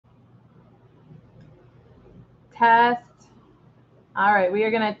test. All right, we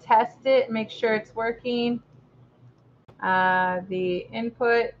are going to test it, make sure it's working. The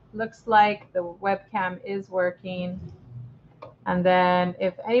input looks like the webcam is working. And then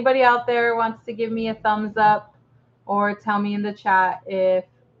if anybody out there wants to give me a thumbs up or tell me in the chat if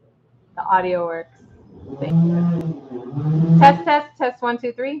the audio works. Thank you. Test, 1,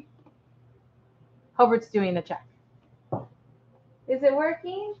 2, 3. Hubert's doing the check. Is it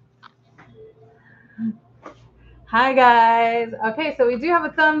working? Hi guys. Okay, so we do have a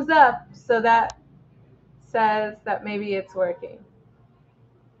thumbs up, so that says that maybe it's working.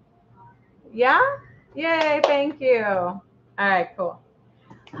 Yeah? Yay, thank you. All right, cool.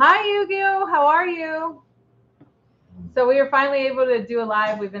 Hi Yu-Gi-Oh, how are you? So we are finally able to do a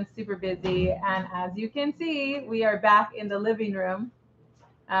live. We've been super busy, and as you can see, we are back in the living room.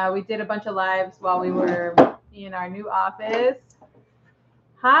 We did a bunch of lives while we were in our new office.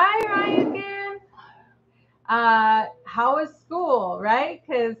 Hi Ryan. How was school, right?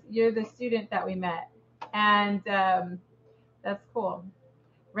 Because you're the student that we met, and that's cool.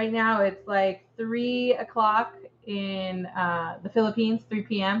 Right now it's like 3 o'clock in the Philippines, 3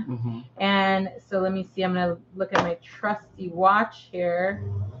 p.m. Mm-hmm. And so let me see, I'm going to look at my trusty watch here.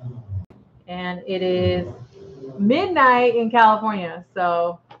 And it is midnight in California.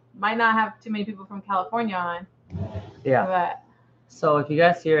 So might not have too many people from California on. Yeah. But so if you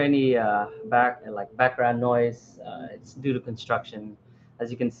guys hear any background noise, it's due to construction.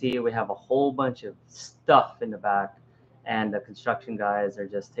 As you can see, we have a whole bunch of stuff in the back, and the construction guys are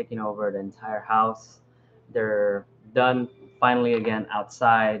just taking over the entire house. They're done finally again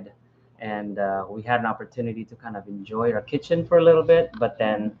outside, and we had an opportunity to kind of enjoy our kitchen for a little bit, but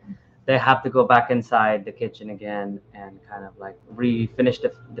then they have to go back inside the kitchen again and kind of like refinish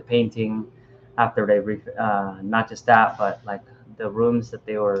the painting after they not just that, but like the rooms that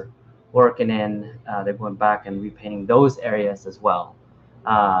they were working in, they're going back and repainting those areas as well.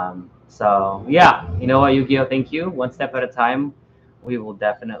 So yeah, you know what, Yu-Gi-Oh, thank you. One step at a time. We will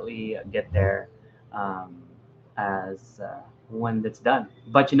definitely get there as when it's done.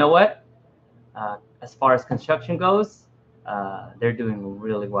 But you know what? As far as construction goes, they're doing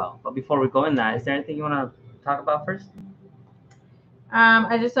really well. But before we go in that, is there anything you want to talk about first?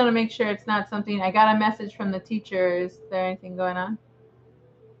 I just want to make sure it's not something. I got a message from the teachers. Is there anything going on?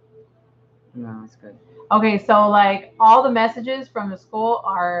 No, it's good. Okay, so like all the messages from the school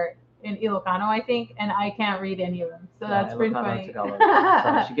are in Ilocano, I think, and I can't read any of them. So that's pretty funny.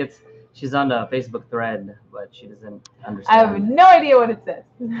 So she's on the Facebook thread, but she doesn't I understand. have no idea what it says.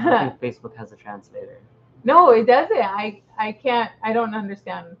 I think Facebook has a translator. No, it doesn't. I can't. I don't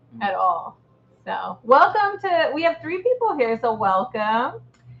understand at all. So welcome to. We have 3 people here, so welcome.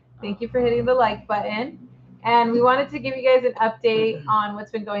 Thank you for hitting the like button. And we wanted to give you guys an update on what's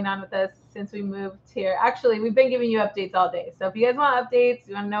been going on with us since we moved here. Actually, we've been giving you updates all day. So if you guys want updates,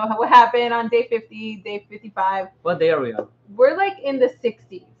 you want to know what happened on day 50, day 55. What day are we on? We're like in the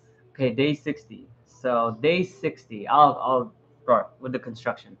 60s. Okay, day 60. So day 60, I'll start with the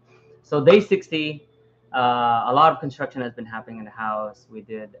construction. So day 60, a lot of construction has been happening in the house. We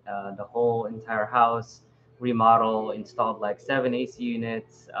did the whole entire house remodel, installed like 7 AC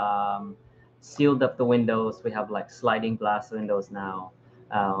units, sealed up the windows. We have like sliding glass windows now,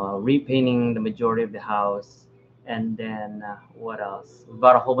 repainting the majority of the house. And then what else? We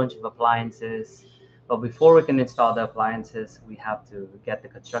bought a whole bunch of appliances. But before we can install the appliances, we have to get the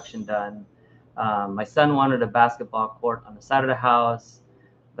construction done. My son wanted a basketball court on the side of the house,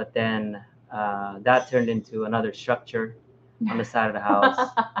 but then that turned into another structure on the side of the house.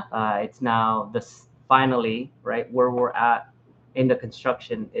 It's now this finally right where we're at in the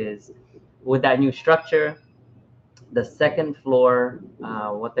construction is with that new structure. The second floor,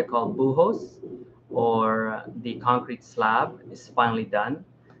 what they call buhos, or the concrete slab, is finally done.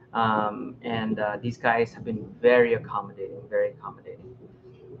 And these guys have been very accommodating, very accommodating.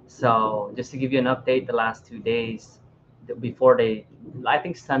 So just to give you an update, the last 2 days before I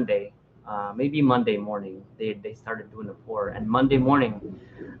think Sunday, maybe Monday morning, they started doing the pour. And Monday morning,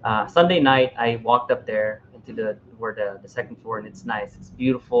 Sunday night, I walked up there into the second floor, and it's nice, it's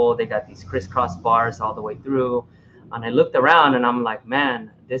beautiful. They got these crisscross bars all the way through, and I looked around and I'm like,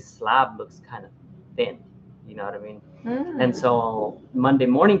 man, this slab looks kind of thin. You know what I mean? Mm. And so Monday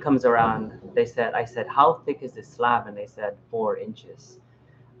morning comes around. I said, how thick is this slab? And they said 4 inches.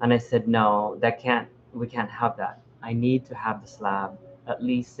 And I said, no, we can't have that. I need to have the slab at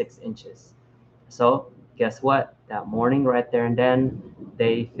least 6 inches. So guess what? That morning, right there and then,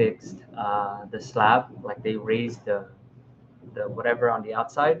 they fixed the slab. Like they raised the whatever on the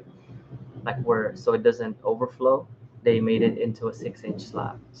outside, so it doesn't overflow. They made it into a 6-inch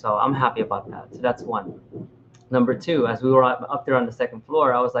slab. So I'm happy about that. So that's one. Number two, as we were up there on the second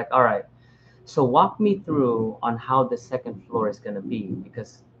floor, I was like, all right, so walk me through on how the second floor is going to be,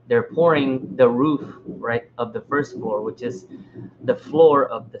 because they're pouring the roof, right, of the first floor, which is the floor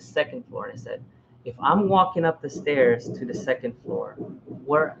of the second floor. And I said, if I'm walking up the stairs to the second floor,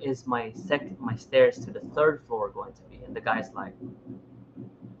 where is my stairs to the third floor going to be? And the guy's like,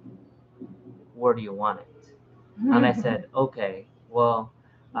 where do you want it? And I said, okay, well,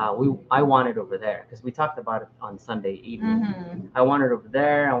 I want it over there, because we talked about it on Sunday evening. I want it over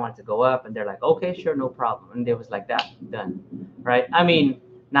there. I want it to go up, and they're like, okay, sure, no problem. And it was like that, done, right? I mean,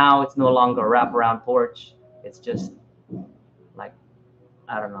 now it's no longer a wraparound porch. It's just like,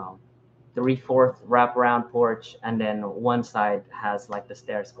 I don't know, 3/4 wraparound porch, and then one side has like the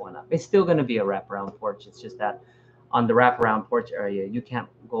stairs going up. It's still going to be a wraparound porch. It's just that on the wraparound porch area, you can't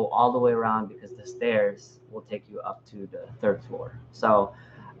go all the way around because the stairs will take you up to the third floor. So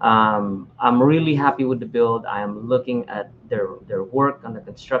I'm really happy with the build. I am looking at their work on the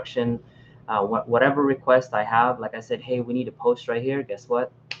construction. Whatever request I have, like I said, hey, we need a post right here. Guess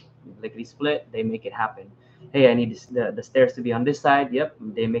what? Lickety split, they make it happen. Hey, I need the stairs to be on this side. Yep,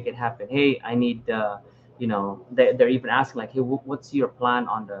 they make it happen. Hey, I need they're even asking like, hey, what's your plan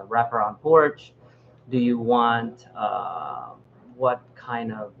on the wraparound porch? Do you want what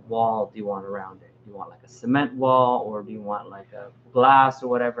kind of wall do you want around it? Do you want like a cement wall, or do you want like a glass or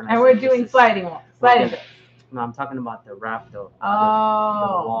whatever? And we're doing sliding walls. Sliding. No, I'm talking about the wrap though.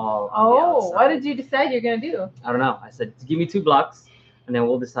 Oh. The wall. Oh, what did you decide you're gonna do? I don't know. I said, give me 2 blocks, and then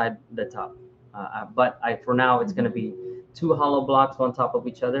we'll decide the top. But for now, it's gonna be 2 hollow blocks on top of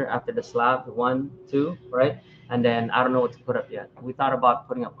each other after the slab. 1, 2, right? And then I don't know what to put up yet. We thought about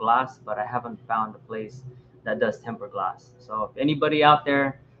putting up glass, but I haven't found a place that does tempered glass. So if anybody out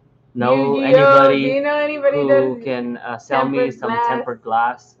there anybody do you know anybody who can sell me tempered some glass? tempered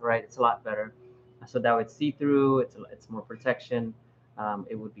glass, right? It's a lot better. So that would see through. It's more protection.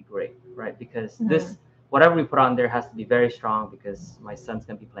 It would be great, right? Because this whatever we put on there has to be very strong, because my son's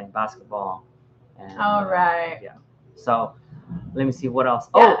gonna be playing basketball. And, all right. Yeah. So let me see what else.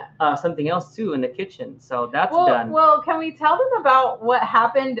 Yeah. Oh, something else too in the kitchen. So that's well, done. Well, can we tell them about what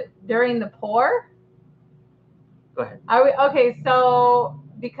happened during the pour? Go ahead. Okay, so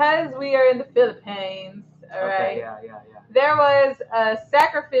because we are in the Philippines, all right. Yeah. There was a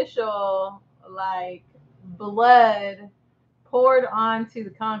sacrificial like blood poured onto the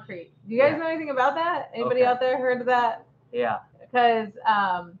concrete. Do you guys know anything about that? Anybody out there heard of that? Yeah. Because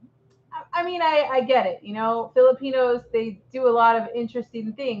I mean, I get it. You know, Filipinos, they do a lot of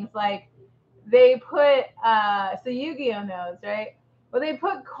interesting things. Like they put so Yu-Gi-Oh knows, right? Well, they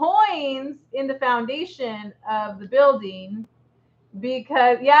put coins in the foundation of the building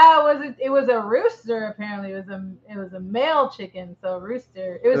because it was a rooster. Apparently, it was a male chicken, so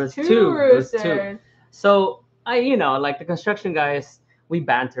rooster. It was two roosters. It was two. So like the construction guys, we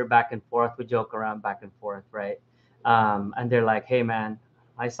banter back and forth, we joke around back and forth, right? And they're like, hey man,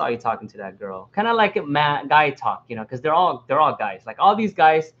 I saw you talking to that girl. Kind of like guy talk, because they're all guys. Like all these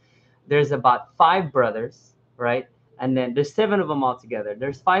guys, there's about 5 brothers, right? And then there's 7 of them all together.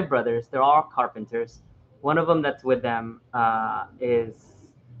 There's 5 brothers. They're all carpenters. One of them that's with them is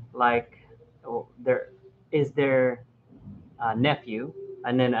like there is their nephew,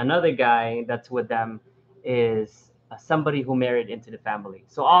 and then another guy that's with them is somebody who married into the family.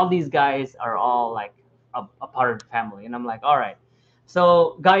 So all these guys are all like a part of the family, and I'm like, all right.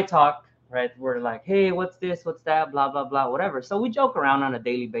 So guy talk, right? We're like, hey, what's this? What's that? Blah blah blah, whatever. So we joke around on a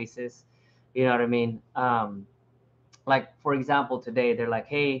daily basis. You know what I mean? Like for example, today they're like,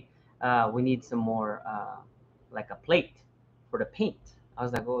 hey, we need some more like a plate for the paint. I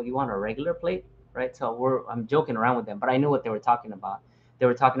was like, well, you want a regular plate, right? So I'm joking around with them, but I knew what they were talking about. They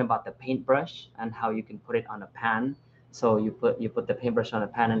were talking about the paintbrush and how you can put it on a pan. So you put the paintbrush on a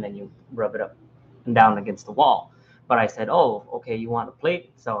pan, and then you rub it up and down against the wall. But I said, oh, okay, you want a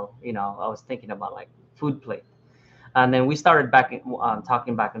plate? So I was thinking about like food plate. And then we started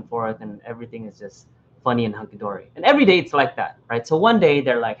talking back and forth, and everything is just funny and hunky dory. And every day it's like that, right? So one day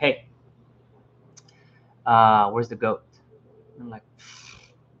they're like, hey, where's the goat? And I'm like,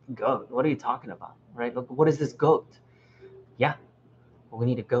 goat? What are you talking about, right? Look, what is this goat? Yeah, well, we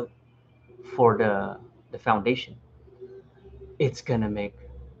need a goat for the foundation. It's gonna make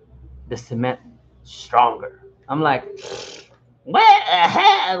the cement stronger. I'm like, what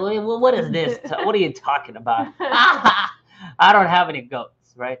is this? What are you talking about? I don't have any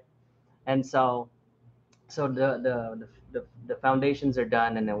goats, right? And so the foundations are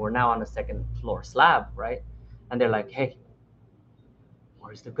done, and then we're now on the second floor slab, right? And they're like, hey,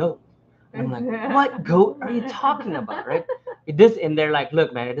 where's the goat? And I'm like, what goat are you talking about, right? And they're like,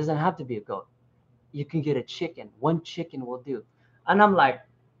 look, man, it doesn't have to be a goat. you can get a chicken. One chicken will do. And I'm like,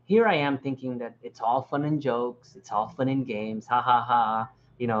 here I am thinking that it's all fun and jokes. It's all fun and games. Ha ha ha.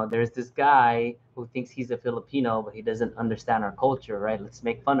 There's this guy who thinks he's a Filipino, but he doesn't understand our culture, right? Let's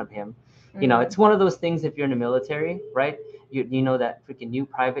make fun of him. It's one of those things if you're in the military, right? You know that freaking new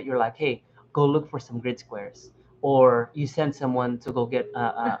private, you're like, hey, go look for some grid squares. Or you send someone to go get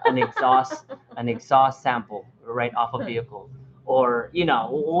an exhaust sample right off a vehicle, or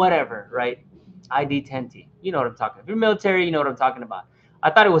whatever, right? ID 10T. You know what I'm talking about. If you're military, you know what I'm talking about. I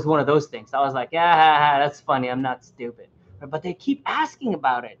thought it was one of those things. I was like, yeah, that's funny. I'm not stupid. But they keep asking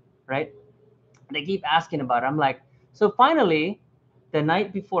about it, right? They keep asking about it. I'm like, so finally, the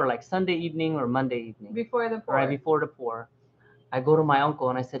night before, like Sunday evening or Monday evening, Before the pour. right before the pour, I go to my uncle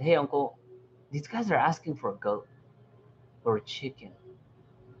and I said, hey, uncle, these guys are asking for a goat or a chicken,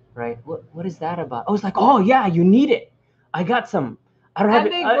 right? What is that about? I was like, oh yeah, you need it. I got some. I don't have And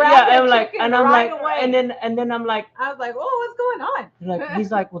it. they Yeah, grabbed the I'm like, chicken and I'm right like, away. and then I'm like, I was like, oh, what's going on? like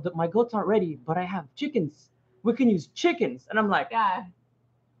he's like, well, my goats aren't ready, but I have chickens. We can use chickens. And I'm like, Yeah.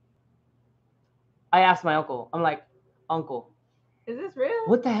 I asked my uncle. I'm like, uncle, Is this real?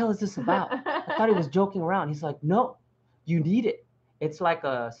 what the hell is this about? I thought he was joking around. He's like, no, you need it. It's like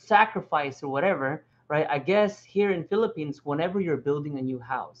a sacrifice or whatever, right? I guess here in Philippines, whenever you're building a new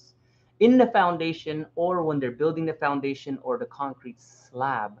house, in the foundation or when they're building the foundation or the concrete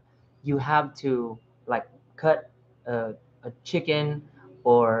slab, you have to like cut a chicken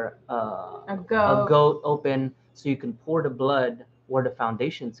or A a goat. goat open so you can pour the blood where the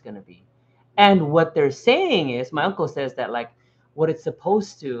foundation's going to be. And what they're saying is, my uncle says that like what it's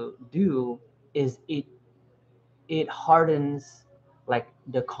supposed to do is it hardens like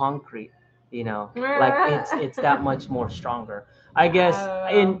the concrete, like it's that much more stronger. I guess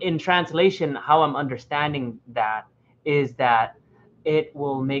in translation, how I'm understanding that is that it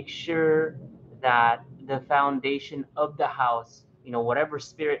will make sure that the foundation of the house, whatever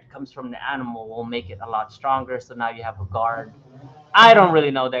spirit comes from the animal will make it a lot stronger, so now you have a guard. I don't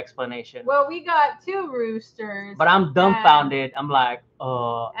really know the explanation. Well, we got 2 roosters. But I'm dumbfounded. I'm like,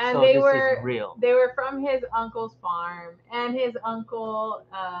 And so they this were is real. They were from his uncle's farm, and his uncle,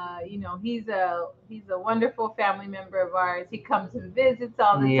 he's a wonderful family member of ours. He comes and visits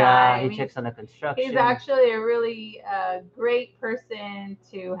all the Yeah, time. he checks on the construction. He's actually a really great person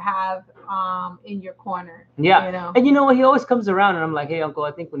to have in your corner. Yeah, and you know what? He always comes around, and I'm like, hey, uncle,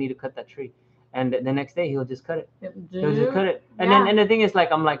 I think we need to cut that tree. And the next day he'll just cut it. He'll just cut it. And then the thing is,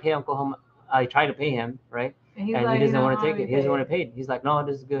 like, I'm like, hey, uncle, I try to pay him, right? And he's And like, he doesn't want to "No, take it. He doesn't want to pay it. He's like, no,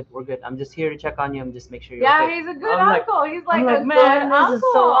 this is good. We're good. I'm just here to check on you. I'm just make sure you're Yeah, okay. he's a good I'm like- uncle. He's like I'm a like, man, good this is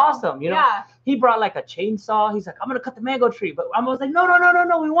so uncle. awesome. Yeah. He brought like a chainsaw. He's like, I'm gonna cut the mango tree, but I was like, no.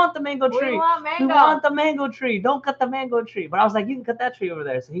 We want the mango tree. We want mango. We want the mango tree. Don't cut the mango tree. But I was like, you can cut that tree over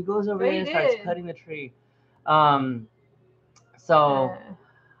there. So he goes over So there he and starts did. cutting the tree. So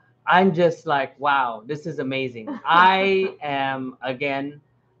I'm just like, wow, this is amazing. I am again.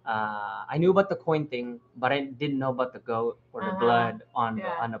 I knew about the coin thing, but I didn't know about the goat or the blood on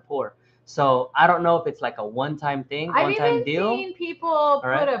the pour. So I don't know if it's like a one-time thing, I've one-time even deal. seen people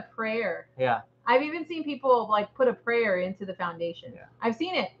right? put a prayer. Yeah. I've even seen people like put a prayer into the foundation. Yeah. I've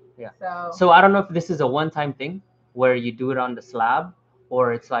seen it. Yeah. So I don't know if this is a one-time thing where you do it on the slab,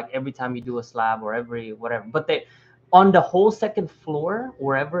 or it's like every time you do a slab or every whatever. But they, on the whole second floor,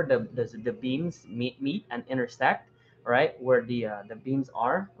 wherever the beams meet and intersect, right, where the beams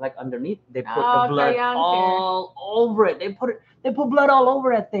are, like underneath, they put the blood all over it. They put blood all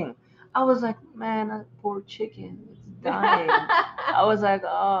over that thing. I was like, man, that poor chicken, it's dying. I was like,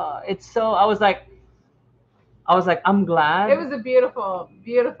 oh, it's so. I was like, I'm glad. It was a beautiful,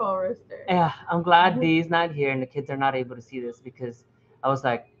 beautiful rooster. Yeah, I'm glad Dee's not here and the kids are not able to see this, because I was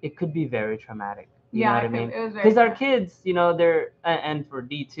like, it could be very traumatic. You know what I mean? Because our kids, they're, and for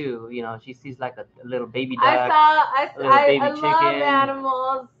D too, she sees like a little baby duck, I love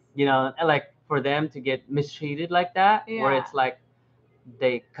animals. And like for them to get mistreated like that, where it's like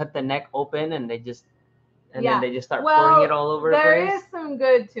they cut the neck open and they just, then they just start pouring it all over the place. There is some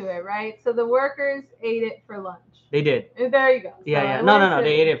good to it, right? So the workers ate it for lunch. They did. There you go. Yeah. No.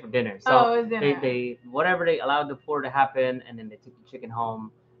 They ate it for dinner. So it was dinner. They whatever they allowed the pour to happen, and then they took the chicken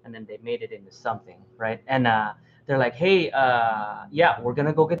home, and then they made it into something, right? And they're like, hey, yeah, we're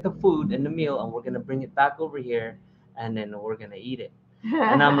gonna go get the food and the meal, and we're gonna bring it back over here, and then we're gonna eat it.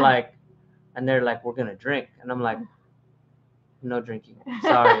 And I'm like, and they're like, we're gonna drink, and I'm like, no drinking.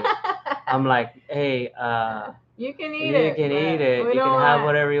 Sorry. I'm like, hey, you can eat it. You can eat it. You can have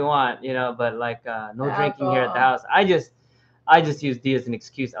whatever you want, but like no drinking here at the house. I just used D as an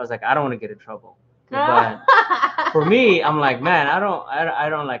excuse. I was like, I don't want to get in trouble. But For me, I'm like, man, I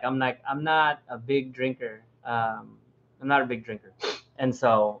don't like. I'm not a big drinker. I'm not a big drinker, and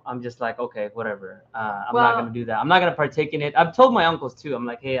so I'm just like, okay, whatever. I'm not gonna do that. I'm not gonna partake in it. I've told my uncles too. I'm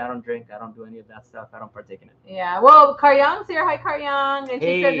like, hey, I don't drink. I don't do any of that stuff. I don't partake in it. Yeah. Well, Karyong's here. Hi, Karyong, and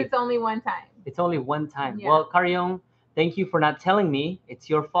she says it's only one time. It's only one time. Yeah. Well, Karyong, thank you for not telling me. It's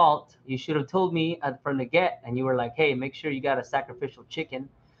your fault. You should have told me from the get, and you were like, hey, make sure you got a sacrificial chicken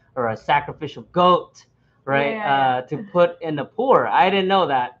or a sacrificial goat, right? Yeah. To put in the pour. I didn't know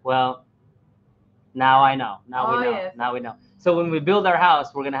that. Well, now I know. Now we know. Yes. Now we know. So when we build our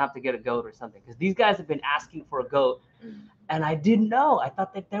house, we're gonna have to get a goat or something because these guys have been asking for a goat, and I didn't know. I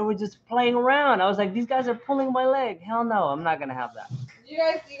thought that they were just playing around. I was like, these guys are pulling my leg. Hell no, I'm not gonna have that. You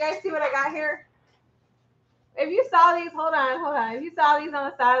guys see what I got here? If you saw these, hold on. If you saw these on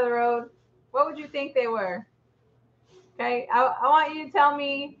the side of the road, what would you think they were? Okay, I want you to tell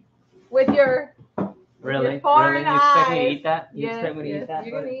me with your Really? foreign You expect me to eyes. eat that? You Yes, expect me to eat that?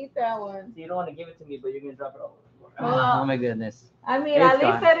 You're gonna eat that one. You don't want to give it to me, but you're gonna drop it all over. Well, Oh my goodness. I mean, It's at least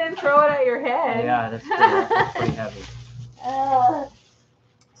gone. I didn't throw it at your head. Yeah, that's true. That's pretty heavy.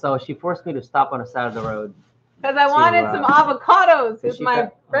 So she forced me to stop on the side of the road. Because I wanted some avocados with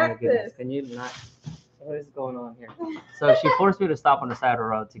my breakfast. Oh my goodness. Can you not? What is going on here? So she forced me to stop on the side of the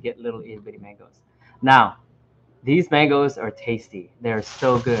road to get little itty bitty mangoes. Now, these mangoes are tasty. They're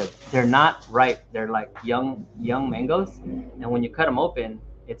so good. They're not ripe. They're like young mangoes, and when you cut them open,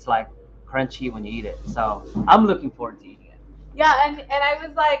 it's like crunchy when you eat it. So I'm looking forward to eating it. Yeah, and I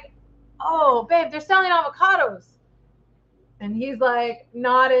was like, oh, babe, they're selling avocados. And he's like,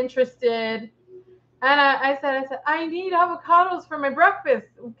 not interested. And I said, I need avocados for my breakfast.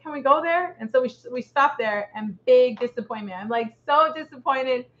 Can we go there? And so we stopped there, and big disappointment. I'm like so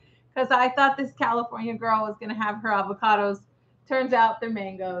disappointed because I thought this California girl was gonna have her avocados. Turns out they're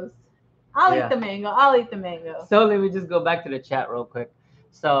mangoes. I'll eat the mango. So let me just go back to the chat real quick.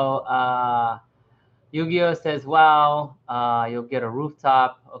 So Yu-Gi-Oh says, wow, you'll get a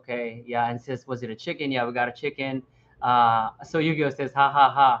rooftop. Okay, yeah, and says, was it a chicken? Yeah, we got a chicken. So Yu-Gi-Oh says, ha ha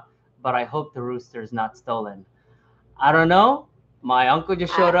ha, but I hope the rooster is not stolen. I don't know. My uncle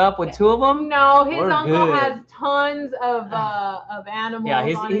just showed up with two of them. No, his uncle has tons of animals. Yeah,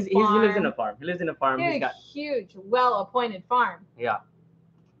 he lives in a farm. He lives in a farm. He's got huge, well-appointed farm. Yeah.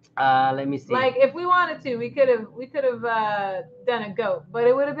 Let me see. Like if we wanted to, we could have done a goat, but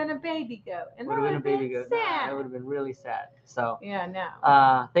it would have been a baby goat, and that would have been sad. It would have been really sad. So yeah,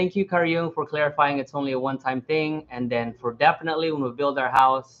 no. Thank you, Karyung, for clarifying it's only a one-time thing, and then for definitely when we build our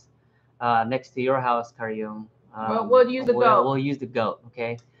house next to your house, Karyung. We'll use the goat. We'll use the goat.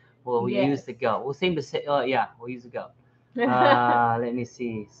 Okay. We'll use the goat. We'll seem to say, yeah, we'll use the goat. Let me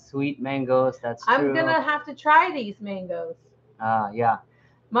see. Sweet mangoes. That's true. I'm gonna have to try these mangoes. Yeah.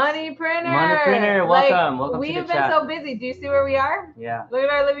 Money printer. Welcome. Welcome. We have been so busy. Do you see where we are? Yeah. Look at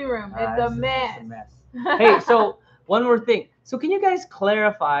our living room. It's a mess. It's a mess. Hey, so one more thing. So can you guys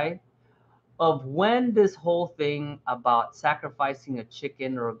clarify of when this whole thing about sacrificing a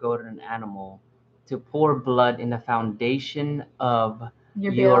chicken or a goat or an animal to pour blood in the foundation of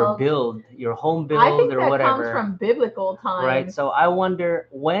your build, your home build, I think or that whatever, comes from biblical times, right? So I wonder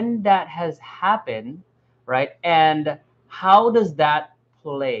when that has happened, right? And how does that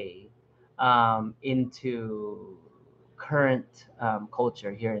play into current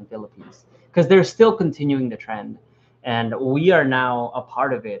culture here in Philippines? Because they're still continuing the trend, and we are now a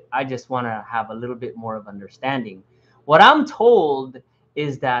part of it. I just want to have a little bit more of understanding. What I'm told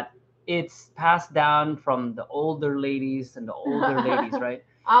is that it's passed down from the older ladies and the older ladies, right?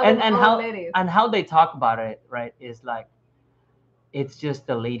 And how they talk about it, right, is like it's just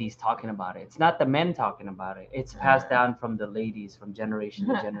the ladies talking about it. It's not the men talking about it. It's passed down from the ladies from generation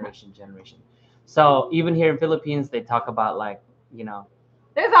to generation. So even here in Philippines, they talk about like,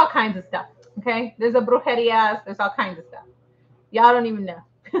 there's all kinds of stuff. Okay, there's a brujerias. There's all kinds of stuff. Y'all don't even know.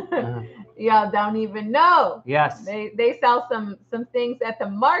 Y'all don't even know. Yes. They sell some things at the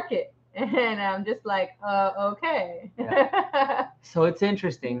market, and I'm just like, okay. Yeah. So it's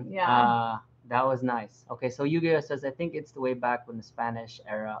interesting. Yeah. That was nice. Okay, so Yu-Gi-Oh says, I think it's the way back when the Spanish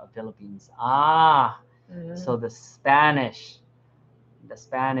era of Philippines. So the Spanish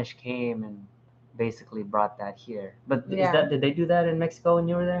came and basically brought that here. But did they do that in Mexico when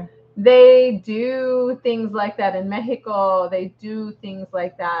you were there? They do things like that in Mexico. They do things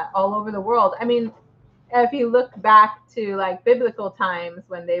like that all over the world. I mean, if you look back to like biblical times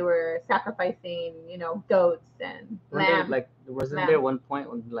when they were sacrificing, goats and lambs. Wasn't there one point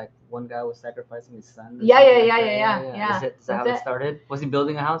when like one guy was sacrificing his son? Yeah. Is that how it started? Was he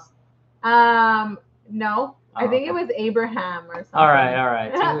building a house? No. I think it was Abraham or something. All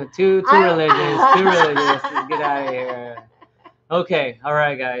right. Too religious. Too religious. Let's get out of here. Okay, all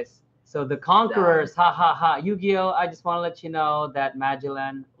right, guys. So the conquerors, ha ha ha. Yu-Gi-Oh! I just want to let you know that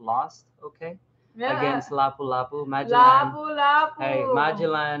Magellan lost. Okay, against Lapu Lapu. Magellan. Lapu Lapu. Hey,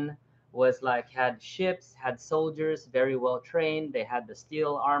 Magellan was like had ships, had soldiers, very well trained. They had the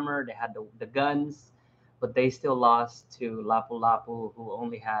steel armor, they had the guns, but they still lost to Lapu Lapu, who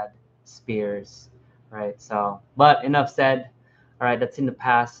only had spears. Right. So, but enough said. All right, that's in the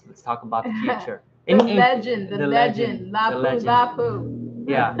past. Let's talk about the future. The legend, Lapu Lapu.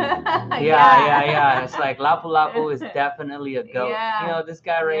 Yeah. Yeah. It's like Lapu Lapu is definitely a goat. Yeah. You know, this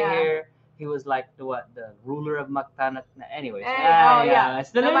guy right Yeah. here, he was like the ruler of Mactan. Anyways, Hey, oh, yeah.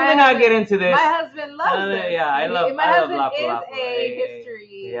 So No, let me not get into this. My husband loves it. Yeah, I love My husband Lapu is Lapu. a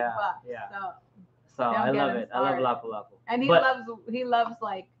history Yeah, buff. yeah. So So I don't get love him it. I love started. Lapu Lapu. And But- he loves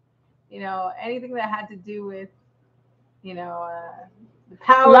like, anything that had to do with, power.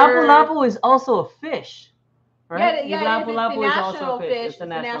 Lapu Lapu is also a fish, right? Yeah, Lapu it's Lapu the is national also a fish. fish. It's a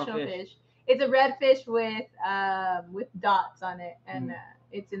national fish. It's a red fish with dots on it, and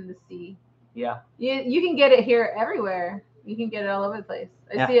it's in the sea. Yeah. You can get it here everywhere. You can get it all over the place.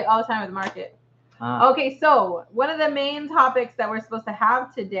 I see it all the time at the market. Okay, so one of the main topics that we're supposed to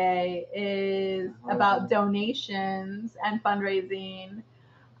have today is about donations and fundraising,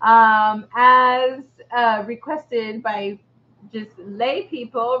 as requested by just lay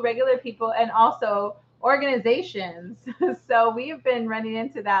people, regular people, and also organizations. So we've been running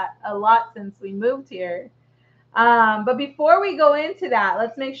into that a lot since we moved here. But before we go into that,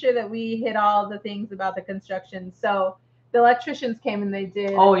 let's make sure that we hit all the things about the construction. So the electricians came and they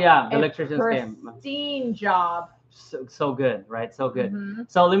did. Oh yeah, the electricians came. Pristine job. So good, right? So good. Mm-hmm.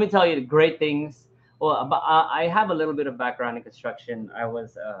 So let me tell you the great things. Well, I have a little bit of background in construction.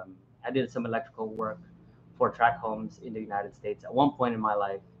 I did some electrical work for tract homes in the United States at one point in my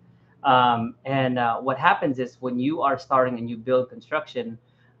life. And what happens is when you are starting and you build construction,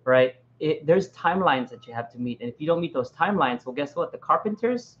 right? There's timelines that you have to meet, and if you don't meet those timelines, well, guess what? The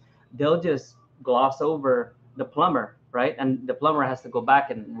carpenters, they'll just gloss over the plumber, right? And the plumber has to go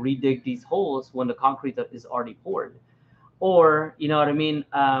back and redig these holes when the concrete is already poured. Or, you know what I mean?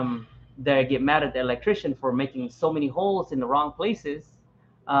 They get mad at the electrician for making so many holes in the wrong places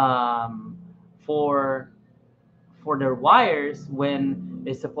for their wires when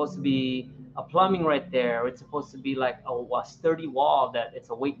it's supposed to be a plumbing right there, or it's supposed to be like a sturdy wall that it's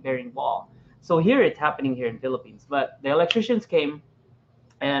a weight-bearing wall. So here it's happening here in Philippines. But the electricians came,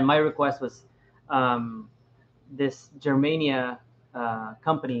 and my request was this Germania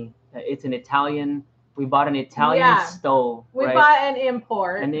company. It's an Italian. We bought an Italian stove. We right? bought an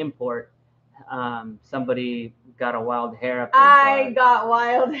import. Somebody got a wild hair up I got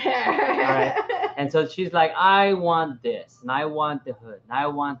wild hair. Right. And so she's like, I want this, and I want the hood, and I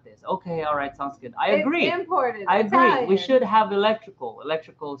want this. Okay, all right, sounds good. I agree. It's imported. I agree. Italian. We should have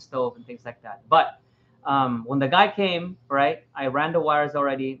electrical stove and things like that. But when the guy came, right, I ran the wires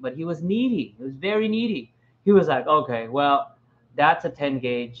already, but he was needy. He was very needy. He was like, okay, well, that's a 10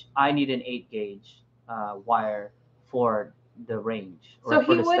 gauge. I need an 8 gauge wire for the range. So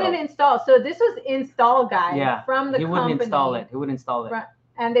he wouldn't install. So this was install guy from the company. He wouldn't install it. He wouldn't install it.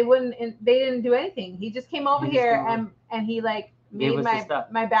 And they didn't do anything. He just came over here and he like made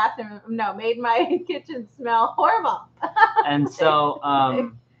my bathroom, made my kitchen smell horrible. And so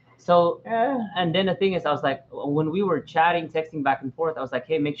and then the thing is, I was like, when we were chatting, texting back and forth, I was like,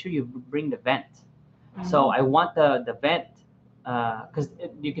 hey, make sure you bring the vent. Mm-hmm. So I want the vent, because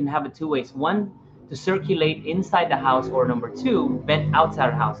you can have it two ways. One, to circulate inside the house, or number two, vent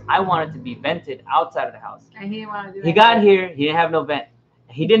outside the house. I want it to be vented outside of the house. And he didn't want to do that. He got here, he didn't have no vent.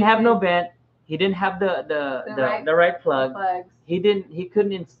 He didn't have no vent. He didn't have the right plug. He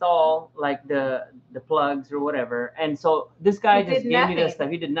couldn't install like the plugs or whatever. And so this guy just gave me the stuff.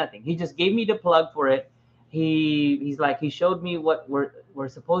 He did nothing. He just gave me the plug for it. He showed me what we're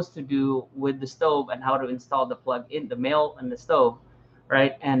supposed to do with the stove and how to install the plug in the male and the stove,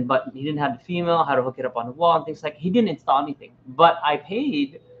 right? But he didn't have the female, how to hook it up on the wall and things like. He didn't install anything. But I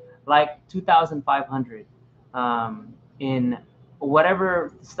paid like $2,500 in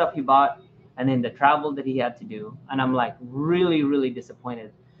whatever stuff he bought, and then the travel that he had to do. And I'm like really, really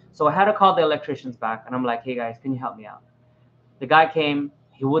disappointed. So I had to call the electricians back, and I'm like, hey guys, can you help me out? The guy came,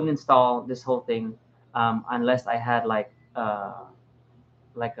 he wouldn't install this whole thing unless I had like a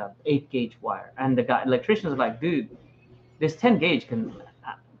 8 gauge wire. And the electrician was like, dude, this 10 gauge can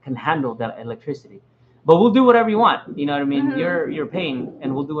handle the electricity. But we'll do whatever you want. You know what I mean? Mm-hmm. You're paying,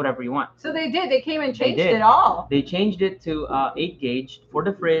 and we'll do whatever you want. So they did. They came and changed it all. They changed it to 8 gauge for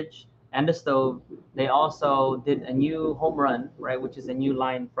the fridge, and the stove. They also did a new home run, right, which is a new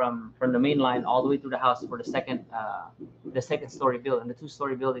line from the main line all the way through the house for the second story building, the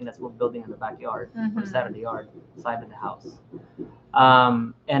two-story building that's we're building in the backyard, or the side of the yard, side of the house.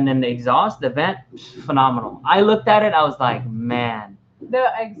 And then the exhaust, the vent, phenomenal. I looked at it, I was like, man,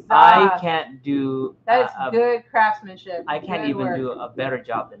 The exhaust. I can't do That is good craftsmanship. I can't Good even work. do a better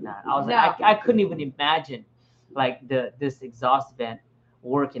job than that. I was No. like, I couldn't even imagine like this exhaust vent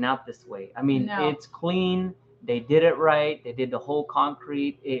working out this way. I mean, No. it's clean. They did it right. They did the whole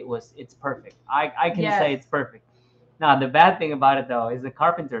concrete. It's perfect. I can Yes. say it's perfect. Now the bad thing about it though is the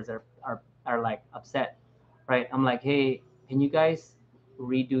carpenters are like upset, right? I'm like, hey, can you guys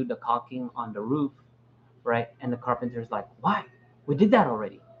redo the caulking on the roof, right? And the carpenter's like, why? We did that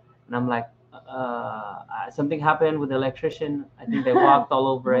already. And I'm like, something happened with the electrician. I think they walked all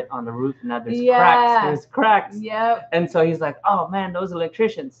over it on the roof. And now there's cracks. Yeah. There's cracks. Yep. And so he's like, oh man, those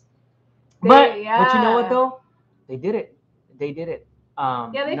electricians. They- But you know what yeah. though? They did it. They did it. Yeah,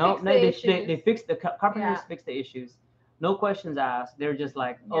 they no, fixed no, the they issues. fixed the carpenters Yeah. fixed the issues. No questions asked. They're just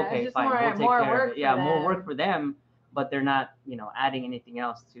like, Yeah, it's okay, just fine, more- we'll take more care of work it. for Yeah, more them. work for them, but they're not, adding anything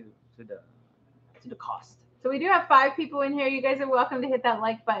else to the cost. So we do have 5 people in here. You guys are welcome to hit that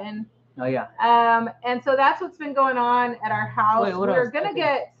like button. Oh yeah. And so that's what's been going on at our house. Wait, what We're else? gonna Okay.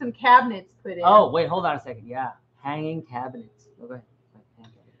 get some cabinets put in. Oh wait, hold on a second. Yeah, hanging cabinets. Okay. Hanging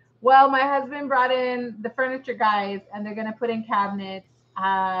cabinets. Well, my husband brought in the furniture guys, and they're gonna put in cabinets.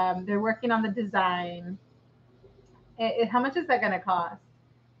 They're working on the design. How much is that gonna cost?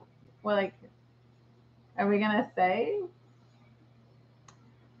 Well, like, are we gonna say?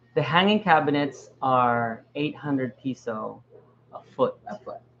 The hanging cabinets are 800 peso a foot. A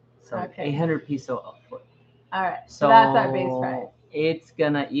foot. So Okay. 800 peso a foot. All right. So that's our base price. It's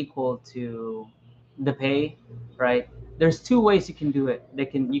gonna equal to the pay, right? There's 2 ways you can do it.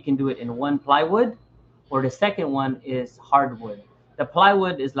 You can do it in one plywood, or the second one is hardwood. The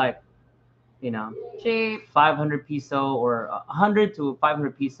plywood is like, Cheap. 500 peso or 100 to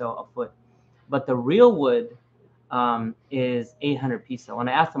 500 peso a foot, but the real wood is 800 peso. And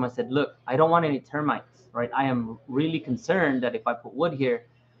I asked him, I said, look, I don't want any termites, right? I am really concerned that if I put wood here,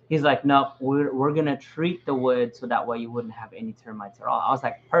 he's like, no, we're gonna treat the wood so that way you wouldn't have any termites at all. I was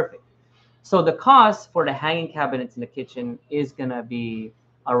like, perfect. So the cost for the hanging cabinets in the kitchen is gonna be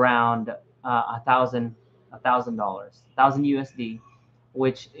around $1,000, $1,000 USD,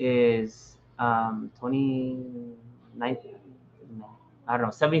 which is 29, I don't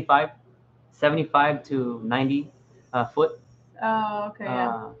know, 75 to 90 foot Oh, okay.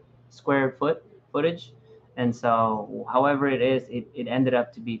 Yeah. square footage. And so however it is, it ended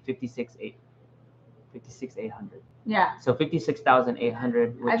up to be 56,800. Yeah. So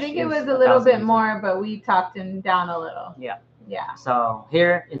 56,800. I think it was a little bit more, but we talked him down a little. Yeah. Yeah. So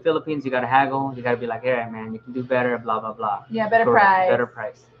here in Philippines, you gotta haggle. You gotta be like, hey man, you can do better. Blah blah blah. Yeah, better Correct, price. Better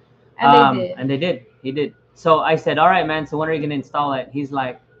price. And they did. And they did. He did. So I said, all right, man. So when are you gonna install it? He's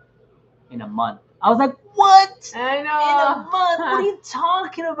like, in a month. I was like, what? I In know. a month? What are you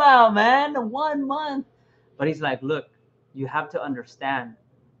talking about, man? 1 month. But he's like, look, you have to understand,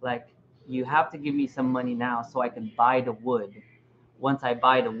 like, you have to give me some money now so I can buy the wood. Once I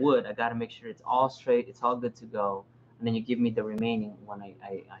buy the wood, I got to make sure it's all straight, it's all good to go. And then you give me the remaining when I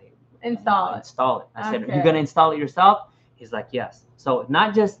Install it. install it. I said, Okay. are you going to install it yourself? He's like, yes. So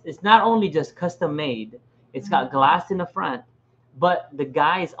it's not only just custom made, it's got glass in the front, but the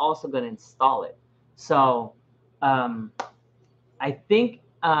guy is also going to install it. So I think,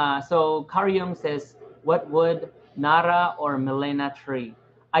 so Karyong says, what wood, Nara or Milena tree?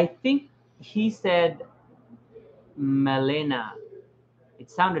 I think he said Milena.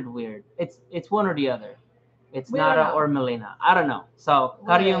 It sounded weird. It's one or the other. It's We don't Nara know. or Milena. I don't know. So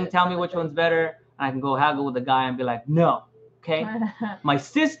What Karyong, is tell me which one's better. And I can go haggle with the guy and be like, no. Okay. Yeah. My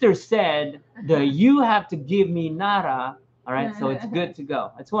sister said that you have to give me Nara. All right. So it's good to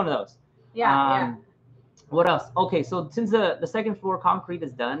go. It's one of those. Yeah. What else? Okay, so since the second floor concrete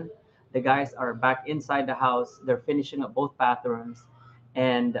is done, the guys are back inside the house. They're finishing up both bathrooms,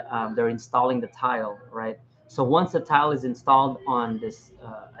 and they're installing the tile, right? So once the tile is installed on this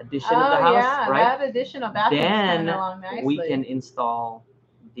addition of the house, yeah, right? that additional bathroom's coming Then along nicely. we can install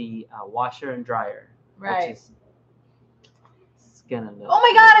the washer and dryer, Right. which is it's gonna look. Oh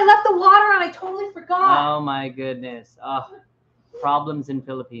my God! I left the water on. I totally forgot. Oh my goodness! Problems in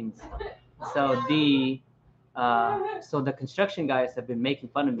Philippines. So the construction guys have been making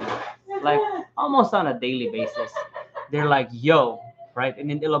fun of me, like almost on a daily basis. They're like, "Yo," right? And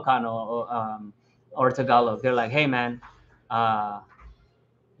in Ilocano or Tagalog, they're like, "Hey, man,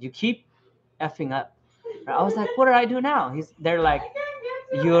 you keep effing up." I was like, "What did I do now?" They're like,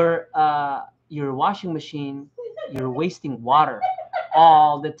 your washing machine, you're wasting water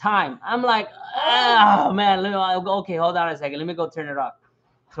all the time. I'm like, oh man, okay, hold on a second, let me go turn it off.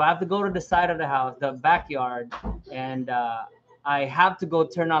 So I have to go to the side of the house, the backyard, and I have to go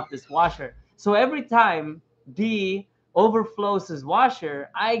turn off this washer. So every time D overflows his washer,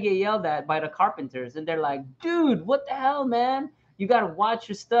 I get yelled at by the carpenters, and they're like, dude, what the hell, man? You gotta watch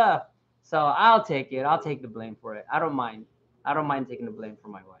your stuff. So I'll take it. I'll take the blame for it. I don't mind. I don't mind taking the blame for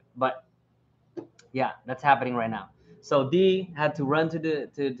my wife. But yeah, that's happening right now. So D had to run to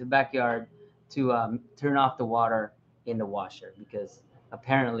the backyard to turn off the water in the washer because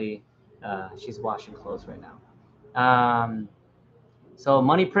apparently she's washing clothes right now. So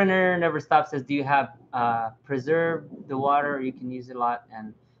money printer never stops says, do you have preserve the water or you can use it a lot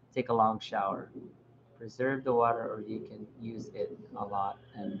and take a long shower? Preserve the water or you can use it a lot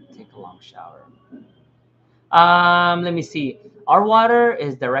and take a long shower. Let me see. Our water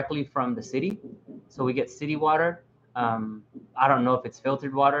is directly from the city, so we get city water. I don't know if it's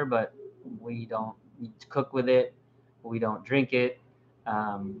filtered water, but we don't cook with it. We don't drink it.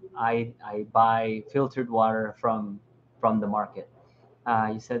 I buy filtered water from the market.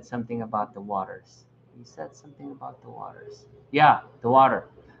 You said something about the waters. You said something about the waters. Yeah, the water.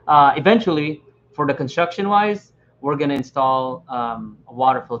 Eventually, for the construction wise, we're gonna install a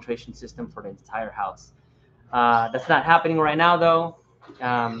water filtration system for the entire house. That's not happening right now, though.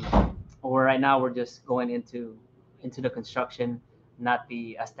 Um, or right now, we're just going into the construction, not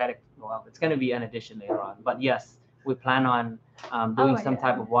the aesthetic. Well, it's going to be an addition later on. But yes, we plan on doing some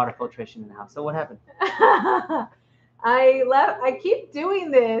type of water filtration in the house. So what happened? I keep doing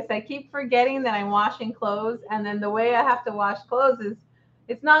this. I keep forgetting that I'm washing clothes, and then the way I have to wash clothes is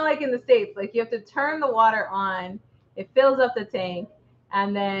it's not like in the States. Like you have to turn the water on, it fills up the tank,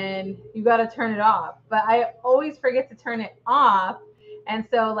 and then you got to turn it off. But I always forget to turn it off. And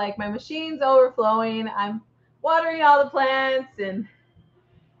so like my machine's overflowing, I'm watering all the plants and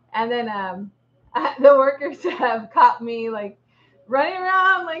then the workers have caught me like running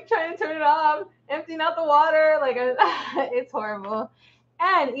around like trying to turn it off, emptying out the water. Like it's horrible.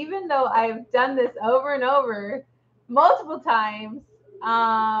 And even though I've done this over and over, multiple times,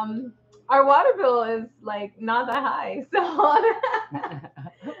 our water bill is like not that high. So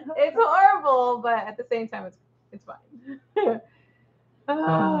it's horrible, but at the same time, it's fine.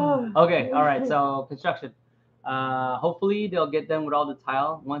 Okay, all right. So construction. Hopefully they'll get done with all the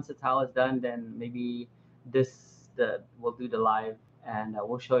tile. Once the tile is done, then maybe we'll do the live and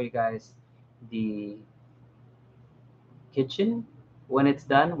we'll show you guys the kitchen when it's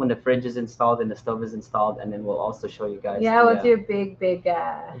done, when the fridge is installed and the stove is installed, and then we'll also show you guys Yeah, we'll do big.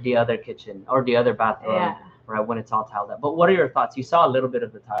 the other kitchen or the other bathroom. Yeah. Right when it's all tiled up. But what are your thoughts? You saw a little bit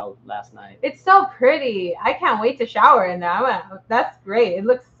of the tile last night. It's so pretty. I can't wait to shower in there. That's great. It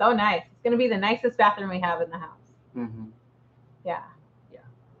looks so nice. It's gonna be the nicest bathroom we have in the house. Mm-hmm. Yeah.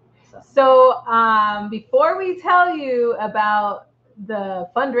 Yeah. So before we tell you about the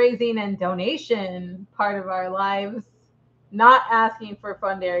fundraising and donation part of our lives, not asking for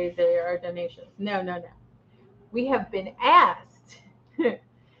fundraising or donations. No. We have been asked.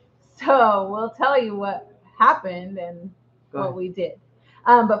 So we'll tell you what happened and what we did.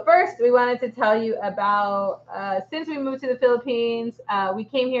 But first, we wanted to tell you about since we moved to the Philippines, we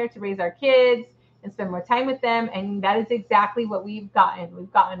came here to raise our kids and spend more time with them. And that is exactly what we've gotten.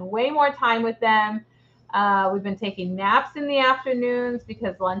 We've gotten way more time with them. We've been taking naps in the afternoons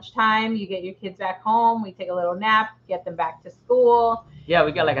because lunchtime, you get your kids back home. We take a little nap, get them back to school. Yeah,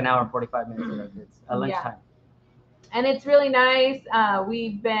 we got like an hour and 45 minutes with our kids at lunchtime. Yeah. And it's really nice.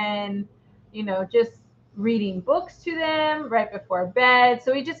 We've been, just reading books to them right before bed.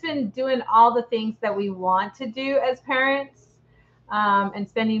 So we've just been doing all the things that we want to do as parents, and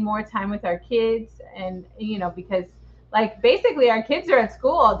spending more time with our kids. And, because like basically our kids are at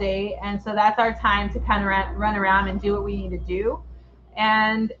school all day. And so that's our time to kind of run around and do what we need to do.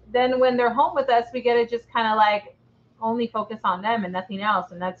 And then when they're home with us, we get to just kind of like only focus on them and nothing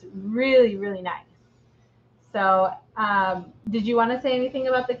else. And that's really, really nice. So, did you want to say anything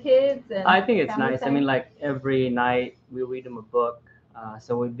about the kids? I think it's nice. I mean, like every night we read them a book.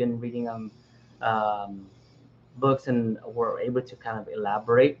 So we've been reading them books, and we're able to kind of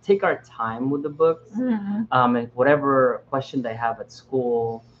elaborate, take our time with the books. Mm-hmm. And whatever question they have at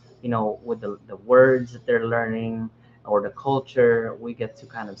school, with the words that they're learning or the culture, we get to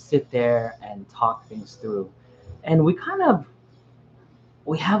kind of sit there and talk things through. And we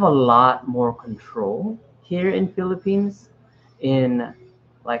have a lot more control here in Philippines in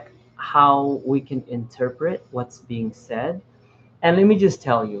like how we can interpret what's being said. And let me just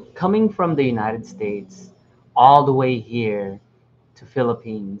tell you, coming from the United States all the way here to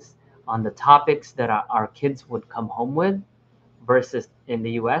Philippines on the topics that our kids would come home with versus in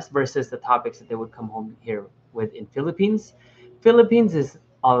the US versus the topics that they would come home here with in Philippines. Philippines is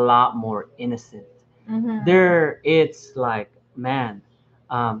a lot more innocent. There, it's like, man,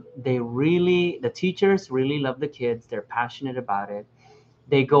 the teachers really love the kids. They're passionate about it.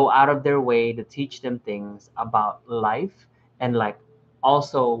 They go out of their way to teach them things about life and like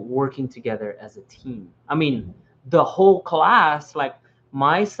also working together as a team. I mean, the whole class, like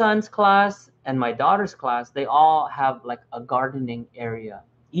my son's class and my daughter's class, they all have like a gardening area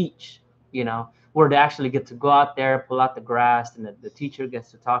each, where they actually get to go out there, pull out the grass, and the teacher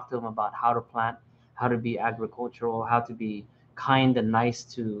gets to talk to them about how to plant, how to be agricultural, how to be kind and nice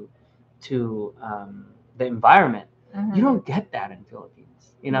to the environment. You don't get that in Philippines.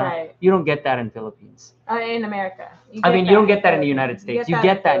 Right. You don't get that in Philippines. In America. I mean, you don't get that in the United States. You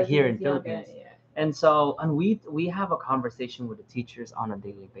get that here in You don't get Philippines. it, yeah. And we have a conversation with the teachers on a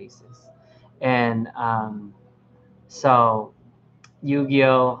daily basis. And so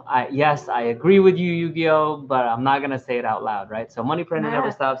Yu-Gi-Oh! Yes, I agree with you, Yu-Gi-Oh! But I'm not gonna say it out loud, right? So Money Printer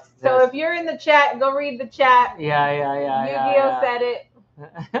never stops. So if you're in the chat, go read the chat. Yeah. Yu-Gi-Oh! Said it.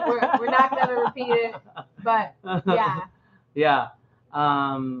 We're not gonna repeat it, but yeah. Yeah.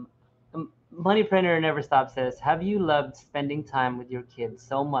 Um, Money Printer never stops says, "Have you loved spending time with your kids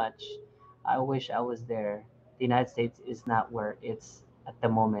so much? I wish I was there. The United States is not where it's at the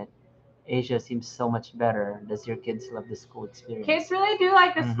moment. Asia seems so much better. Does your kids love the school experience?" Kids really do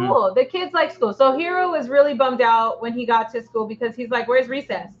like the Mhm. school. The kids like school. So Hero was really bummed out when he got to school because he's like, "Where's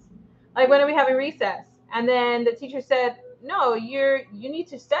recess? Like, when are we having recess?" And then the teacher said, "No, you need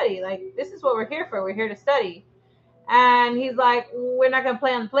to study. Like, this is what we're here for. We're here to study." And he's like, "We're not gonna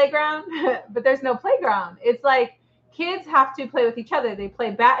play on the playground," but there's no playground. It's like kids have to play with each other. They play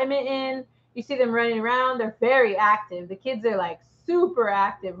badminton. You see them running around. They're very active. The kids are like super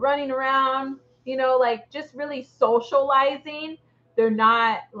active, running around. Like just really socializing. They're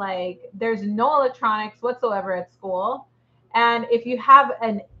not like there's no electronics whatsoever at school. And if you have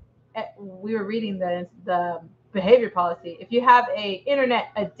we were reading the behavior policy. If you have a internet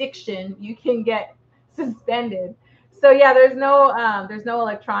addiction, you can get suspended. So yeah, there's no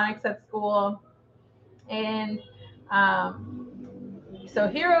electronics at school. And um, so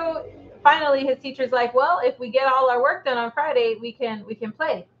Hero, finally his teacher's like, "Well, if we get all our work done on Friday, we can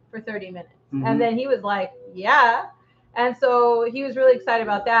play for 30 minutes." Mhm. And then he was like, "Yeah." And so he was really excited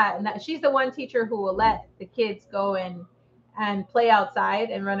about that. And that she's the one teacher who will let the kids go and play outside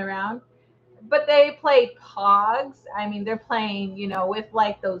and run around. But they play pogs. I mean, they're playing, with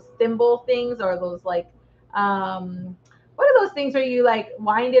like those thimble things, or those like, what are those things where you like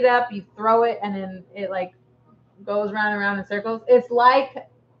wind it up, you throw it, and then it like goes round and round in circles. It's like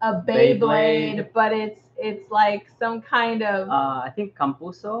a Beyblade, but it's like some kind of I think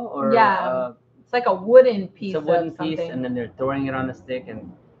Campuso or yeah. It's like a wooden piece. it's a wooden of piece, something. and then they're throwing it on a stick, and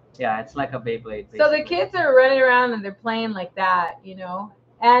yeah, it's like a Beyblade. So the basically. kids are running around and they're playing like that.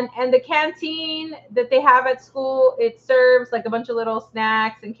 And the canteen that they have at school, it serves like a bunch of little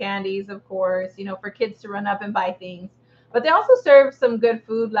snacks and candies, of course, for kids to run up and buy things. But they also serve some good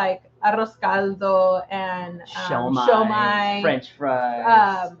food like arroz caldo and shomai, French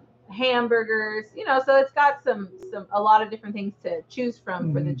fries. hamburgers. So it's got a lot of different things to choose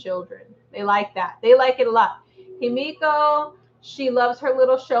from for the children. They like that. They like it a lot. Himiko, she loves her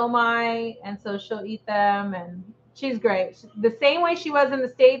little shomai, and so she'll eat them, and she's great. The same way she was in the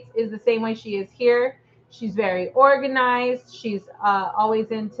States is the same way she is here. She's very organized. She's always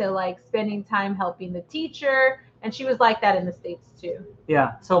into like spending time helping the teacher, and she was like that in the States too.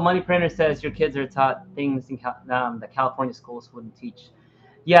 Yeah. So Money Printer says your kids are taught things that California schools wouldn't teach.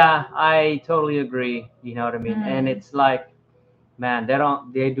 Yeah, I totally agree. You know what I mean? And it's like, man,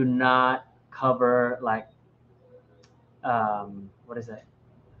 they do not cover like, what is it?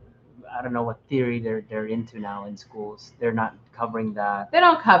 I don't know what theory they're into now in schools. They're not covering that. They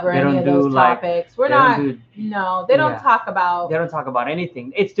don't cover They any don't of do, those like, topics. We're they don't not. do- No, they don't Yeah. talk about. They don't talk about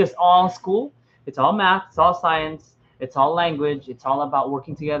anything. It's just all school. It's all math. It's all science. It's all language. It's all about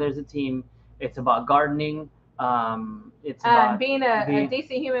working together as a team. It's about gardening. It's about being a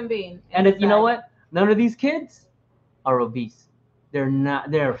decent human being. And you know what? None of these kids are obese. They're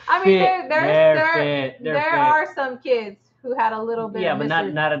not. They're fit. I mean, they're fit. They're there fit. are some kids who had a little bit. Yeah, of but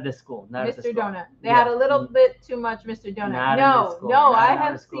Mr. not at this school. Not at the Mr. school. Donut. They Yeah. had a little bit too much Mr. Donut. Not in this school. No, Not I in our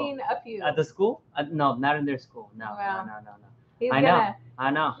have school. seen a few. At the school? No, not in their school. No, Well, no. He's I gonna. know. I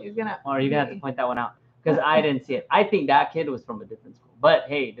know. He's gonna. Or you're gonna have to point that one out because I didn't see it. I think that kid was from a different school. But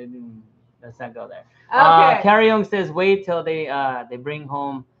hey, let's not go there. Okay. Carrie Young says, wait till they bring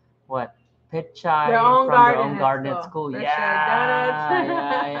home what pechay Their own from their garden own at garden at school. school. For Yeah, sure. Donuts.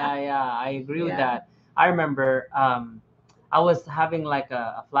 yeah. I agree with Yeah. that. I remember I was having like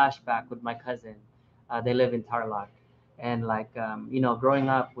a flashback with my cousin. They live in Tarlac, and like growing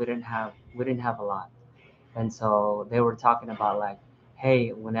up, we didn't have a lot, and so they were talking about like,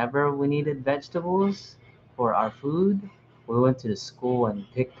 hey, whenever we needed vegetables for our food, we went to the school and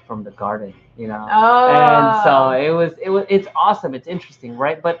picked from the garden, and so Oh. it's awesome, it's interesting,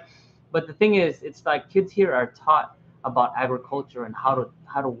 right? But the thing is, it's like kids here are taught about agriculture and how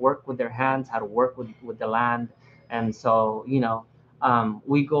to work with their hands, how to work with the land. And so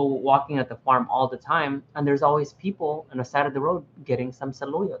we go walking at the farm all the time, and there's always people on the side of the road getting some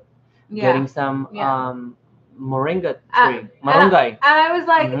saluyot, Yeah. getting some Yeah. moringa Uh, tree, and marungay. I was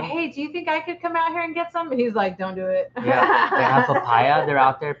like, Hmm. hey, do you think I could come out here and get some? He's like, don't do it. Yeah, they have papaya. They're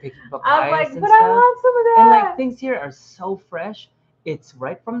out there picking I was papayas like, and but I stuff. want some of And like that. things here are so fresh. It's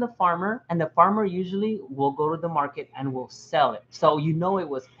right from the farmer, and the farmer usually will go to the market and will sell it. So it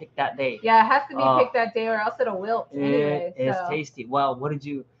was picked that day. Yeah, it has to be Uh, picked that day or else it'll wilt it anyway. is So tasty. Well, what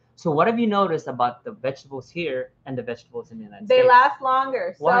have you noticed about the vegetables here and the vegetables in the United they States? last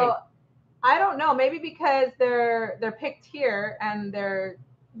longer. Why? So I don't know, maybe because they're picked here and they're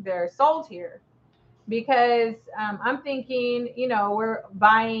sold here. Because I'm thinking, we're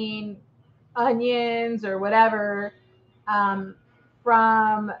buying onions or whatever um,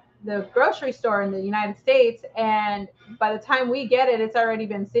 from the grocery store in the United States, and by the time we get it, it's already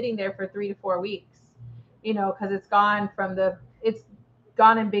been sitting there for 3 to 4 weeks. Because it's gone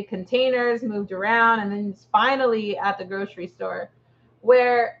in big containers, moved around, and then it's finally at the grocery store.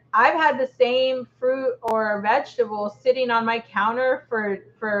 Where I've had the same fruit or vegetable sitting on my counter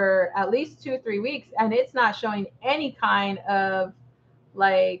for at least 2 3 weeks, and it's not showing any kind of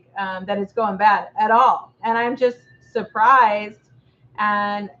like that it's going bad at all. And I'm just surprised.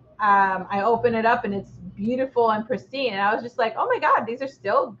 And I open it up and it's beautiful and pristine. And I was just like, oh my God, these are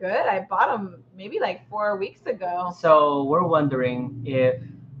still good. I bought them maybe like 4 weeks ago. So we're wondering if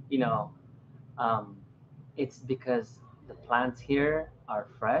you know um, it's because the plants here are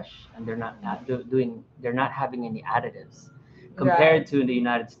fresh and they're not they're not having any additives compared Right. to in the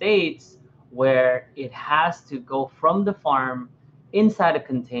United States, where it has to go from the farm inside a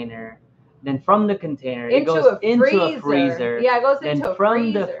container, then from the container it Into goes a into a freezer. freezer, Yeah, it goes then into a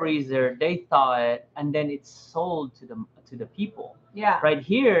from the freezer. freezer they thaw it, and then it's sold to the people. Yeah. Right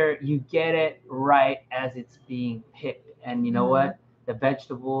here you get it right as it's being picked, and you know Mhm. what, the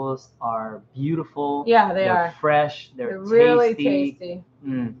vegetables are beautiful. Yeah, they They're are. fresh. They're They're really tasty. tasty.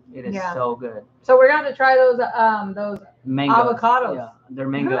 It is Yeah. so good. So we're going to try those Mangoes. avocados. Yeah, they're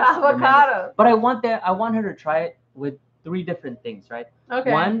mangoes. They're mangoes. Avocados. But I want her to try it with three different things, right?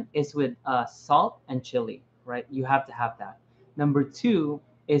 Okay. One is with salt and chili, right? You have to have that. Number two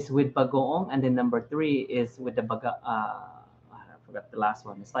is with bagoong, and then number three is with the I forgot the last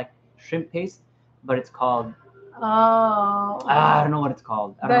one. It's like shrimp paste, but it's called I Oh. don't know what it's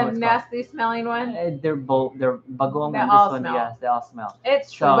called. I don't know The what it's called. nasty smelling one? They're both, they're bagong They and this all one. smell. Yes, they all smell.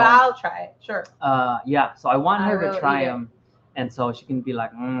 It's true, but So I'll try it. Sure. yeah, so I want I her to will eat try it. them, and so she can be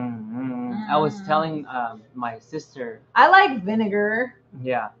like, I was Mm. telling my sister. I like vinegar.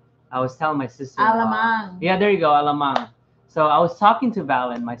 Yeah, I was telling my sister-in-law. Alamang. Yeah, there you go, alamang. So I was talking to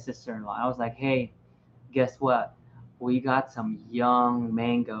Valen, my sister-in-law. I was like, hey, guess what? We got some young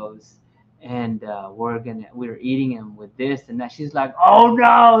mangoes, and we're eating them with this and that. She's like, oh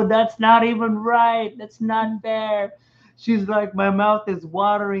no, that's not even right. That's not fair. She's like, my mouth is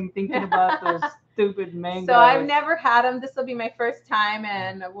watering thinking about those stupid So I've mangoes. never had them. This will be my first time,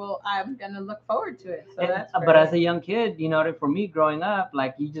 and I'm gonna look forward to it. So that's But as a great. young kid, for me growing up,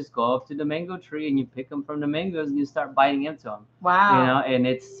 like you just go up to the mango tree and you pick them from the mangoes and you start biting into them, Wow. and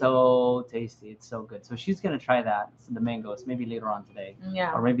it's so tasty. It's so good. So she's gonna try that, the mangoes, maybe later on today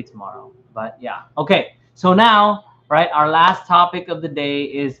Yeah. or maybe tomorrow. But yeah, okay. So now, right, our last topic of the day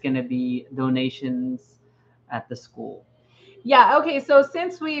is gonna be donations at the school. Yeah. Okay. So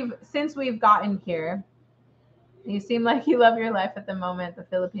since we've gotten here, you seem like you love your life at the moment. The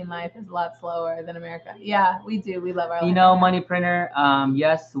Philippine life is a lot slower than America. Yeah, we do. We love our life right now. Money printer.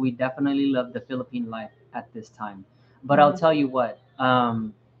 Yes, we definitely love the Philippine life at this time. But I'll Mhm. tell you what.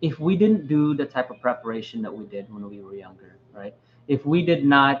 If we didn't do the type of preparation that we did when we were younger, right? If we did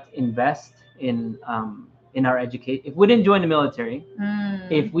not invest in our education, if we didn't join the military,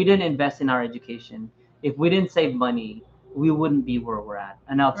 if Mm. we didn't invest in our education, if we didn't save money, we wouldn't be where we're at.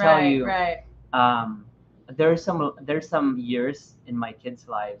 And I'll tell Right. you, Right. um, there's some years in my kids'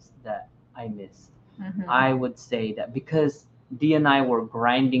 lives that I missed. Mhm. I would say that because D and I were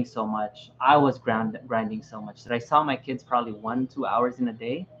grinding so much, I was grinding so much that I saw my kids probably 1 2 hours in a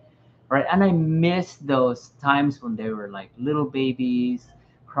day, right? And I miss those times when they were like little babies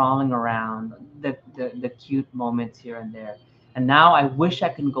crawling around, the cute moments here and there. And now I wish I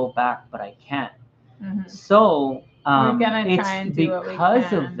can go back, but I can't. Mhm. So We're gonna it's try and do what we because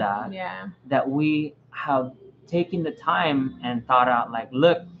of can. that Yeah. that we have taken the time and thought out like,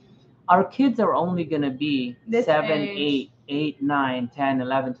 look, our kids are only going to be This 7, age. 8, 9, 10,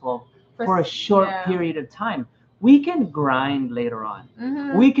 11, 12 For for a short yeah. period of time. We can grind later on.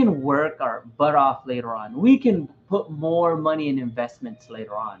 Mhm. We can work our butt off later on. We can put more money in investments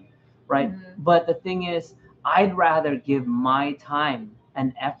later on, right? Mhm. But the thing is, I'd rather give my time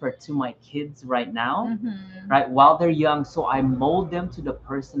and effort to my kids right now, Mhm. right, while they're young, so I mold them to the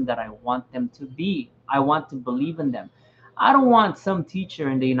person that I want them to be. I want to believe in them. I don't want some teacher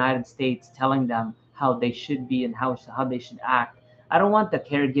in the United States telling them how they should be and how they should act. I don't want the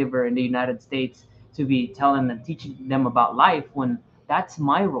caregiver in the United States to be telling and teaching them about life when that's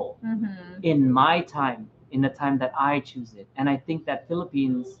my role Mhm. in my time, in the time that I choose it. And I think that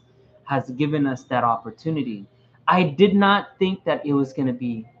Philippines has given us that opportunity. I did not think that it was going to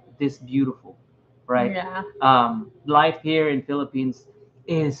be this beautiful, right? Yeah. Life here in Philippines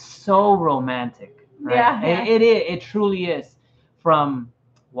is so romantic, right? Yeah. Yeah. It truly is. From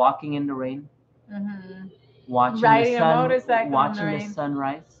walking in the rain, Mhm. watching the Riding a sun, motorcycle in the watching the rain.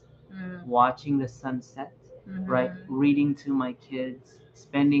 sunrise, Mhm. watching the sunset, right? Mhm. Reading to my kids,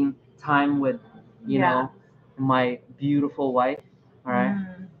 spending time with, you Yeah. know, my beautiful wife. All right.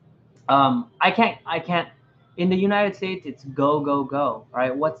 Mhm. I can't. In the United States, it's go, go, go. All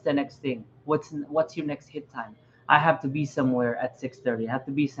right. What's the next thing? What's your next hit time? I have to be somewhere at 6:30. I have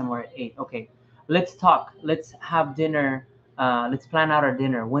to be somewhere at 8. Okay. Let's talk. Let's have dinner. Let's plan out our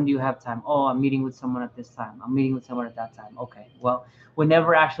dinner. When do you have time? Oh, I'm meeting with someone at this time. I'm meeting with someone at that time. Okay. Well, we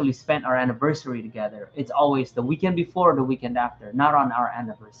never actually spent our anniversary together. It's always the weekend before or the weekend after, not on our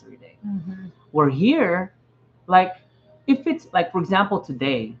anniversary day. Mhm. We're here, like, if it's like, for example,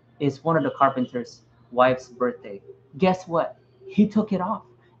 today is one of the carpenter's wife's birthday. Guess what? He took it off.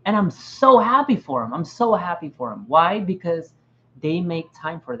 And I'm so happy for him. I'm so happy for him. Why? Because they make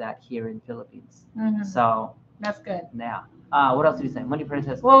time for that here in Philippines. Mhm. So That's good. yeah. What else did you say? Money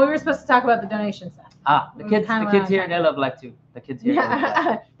princess. Well, we were supposed to talk about the donation stuff. The We kids, kinda the went kids on here, a they love black too. The kids here, they love black.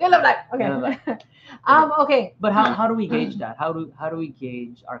 Yeah. They love life. They love Okay. life. Okay. But how do we gauge that? How do we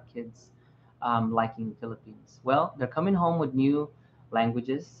gauge our kids liking Philippines? Well, they're coming home with new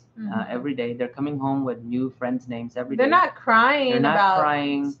languages Mhm. every day. They're coming home with new friends' names every They're day. not crying They're not about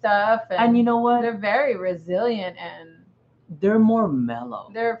crying. stuff, And you know what? they're very resilient and They're more mellow.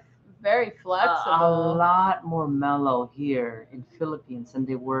 they're very A flexible. lot more mellow here in Philippines than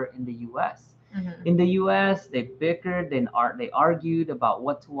they were in the U.S. Mhm. In the U.S., they bickered, they argued about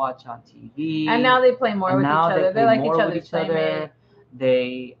what to watch on TV, And now they play more and with each now they other. They're play like each more with other's each playmate. other.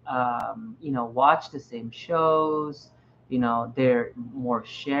 They, watch the same shows. They're more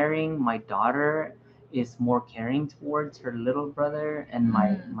sharing. My daughter is more caring towards her little brother, and my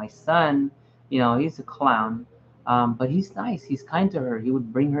Mhm. my son, he's a clown. But he's nice. He's kind to her. He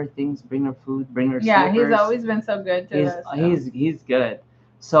would bring her things, bring her food, bring her Yeah, he's slippers. always been so good to He's us. So. he's good.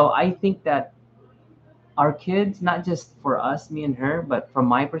 So I think that our kids, not just for us, me and her, but from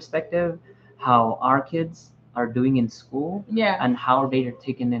my perspective, how our kids are doing in school Yeah. and how they are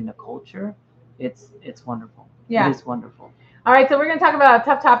taking in the culture, it's wonderful. Yeah. It is wonderful. All right, so we're gonna talk about a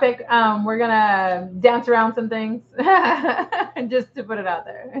tough topic. We're gonna dance around some things, just to put it out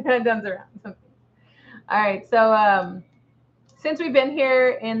there. Dance around some things. All right, so since we've been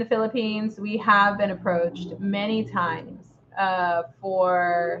here in the Philippines, we have been approached many times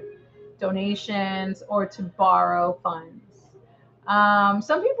for donations or to borrow funds.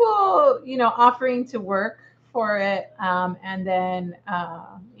 Some people, offering to work for it, and then,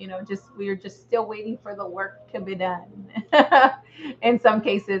 just we're just still waiting for the work to be done. In some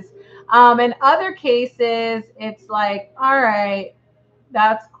cases, in other cases, it's like, all right,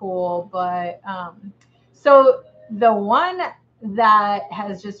 that's cool, but so the one that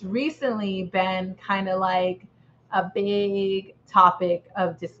has just recently been kind of like a big topic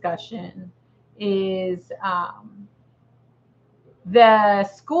of discussion is the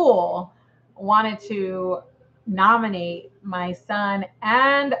school wanted to nominate my son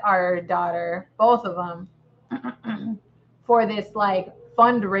and our daughter, both of them, for this like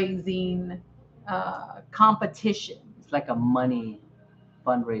fundraising competition. It's like a money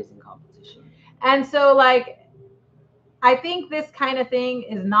fundraising competition. And so, like, I think this kind of thing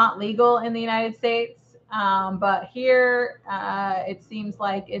is not legal in the United States, but here it seems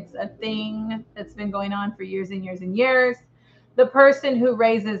like it's a thing that's been going on for years and years and years. The person who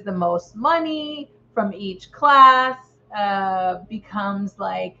raises the most money from each class becomes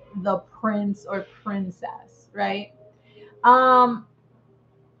like the prince or princess, right? Um,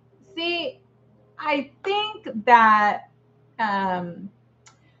 See, I think that um,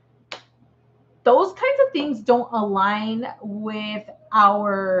 those kinds of things don't align with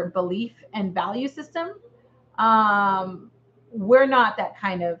our belief and value system. um, we're not that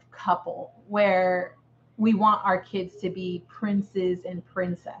kind of couple where we want our kids to be princes and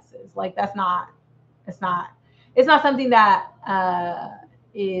princesses. Like that's not, it's not, it's not something that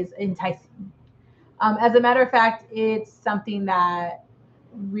is enticing. As a matter of fact, it's something that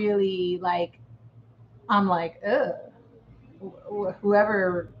really like, I'm like, ugh,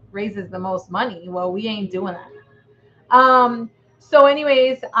 whoever raises the most money, well, we ain't doing that. So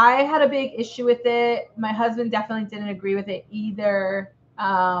anyways, I had a big issue with it. My husband definitely didn't agree with it either.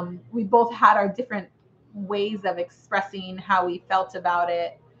 We both had our different ways of expressing how we felt about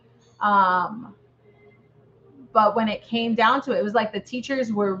it. Um, but when it came down to it, it was like the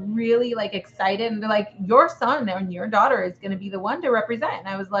teachers were really like excited and they're like, your son and your daughter is going to be the one to represent. And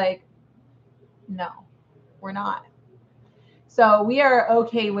I was like, no, we're not. So we are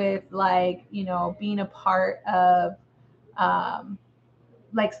okay with like, being a part of um,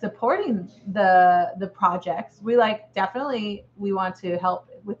 like supporting the projects. We like definitely we want to help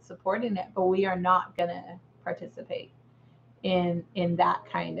with supporting it, but we are not gonna participate in that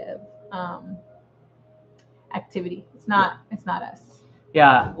kind of um, activity. It's Yeah. not, it's not us.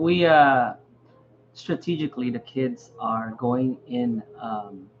 Yeah, we strategically the kids are going in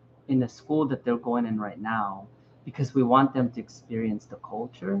the school that they're going in right now because we want them to experience the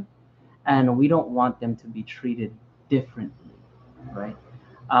culture and we don't want them to be treated differently, right?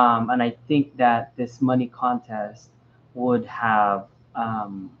 And I think that this money contest would have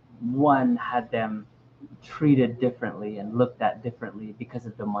one had them treated differently and looked at differently because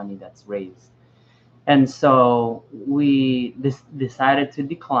of the money that's raised. And so we decided to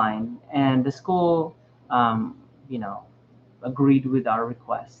decline, and the school, um, you know, agreed with our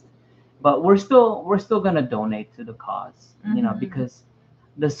request. But we're still gonna donate to the cause, Mm-hmm. because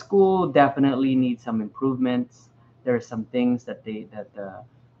the school definitely needs some improvements. There are some things that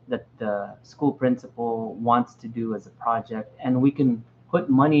the school principal wants to do as a project, and we can put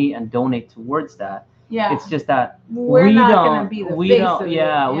money and donate towards that. Yeah, It's just that we're we not gonna don't be the we face don't of it.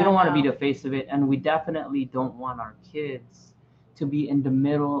 yeah, we Yeah, don't want to be no. the face of it, and we definitely don't want our kids to be in the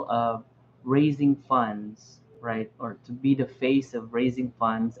middle of raising funds, right? Or to be the face of raising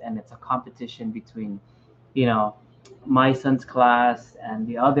funds, and it's a competition between, you know, my son's class and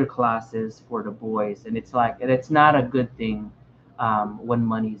the other classes for the boys, and it's like it's not a good thing when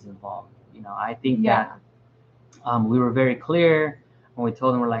money is involved. I think that Yeah, we were very clear when we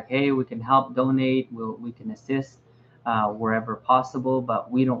told them, we're like, hey, we can help donate, we can assist wherever possible,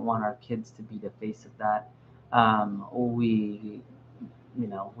 but we don't want our kids to be the face of that. We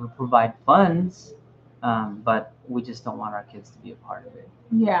provide funds, but we just don't want our kids to be a part of it.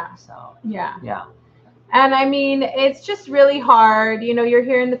 yeah, So yeah. yeah. And I mean, it's just really hard. You're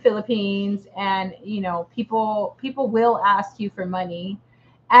here in the Philippines, and people will ask you for money,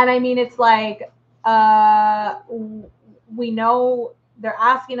 and I mean, it's like we know they're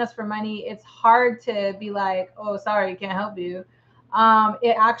asking us for money. It's hard to be like, oh, sorry, can't help you.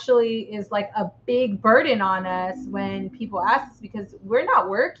 It actually is like a big burden on us when people ask us because we're not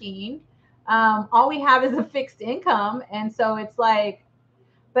working. All we have is a fixed income, and so it's like,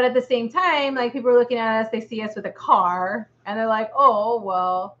 but at the same time, like people are looking at us, they see us with a car, and they're like, "Oh,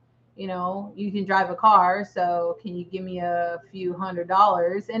 well, you can drive a car, so can you give me a few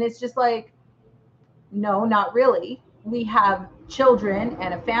 $100?" And it's just like, no, not really. We have children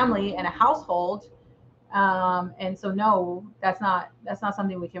and a family and a household, and so no, that's not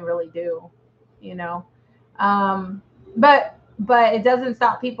something we can really do, you know. Um, but it doesn't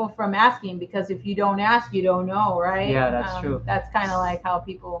stop people from asking, because if you don't ask, you don't know, right? Yeah, that's true. That's kind of like how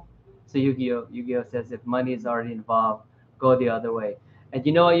people. So Yu-Gi-Oh says if money is already involved, go the other way. And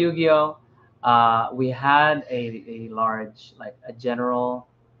you know what, Yu-Gi-Oh, we had a large, like a general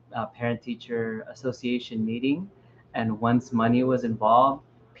parent-teacher association meeting, and once money was involved,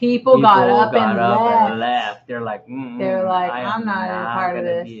 People got people up got and up and left. left. They're like, They're like, I I'm am not a not part of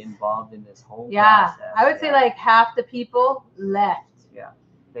gonna this. be involved in this whole Yeah, I process. would say Yeah, like half the people left. yeah,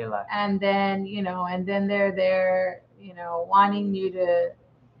 they left. And then, they're there, wanting you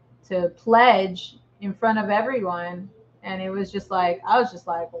to pledge in front of everyone. And it was just like, I was just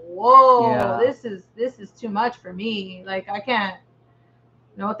like, whoa, Yeah. this is too much for me. Like, I can't.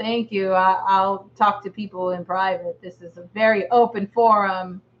 No, thank you. I'll talk to people in private. This is a very open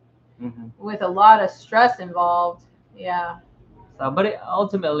forum hmm with a lot of stress involved. Yeah. So, but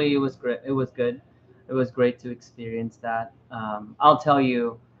ultimately, it was great. It was good. It was great to experience that. I'll tell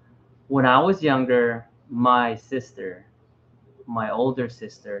you, when I was younger, my sister, my older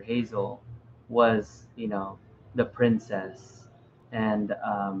sister Hazel, was, the princess, and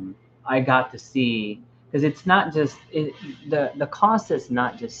I got to see, because it's not just the cost is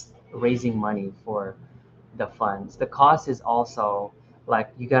not just raising money for the funds. The cost is also, like,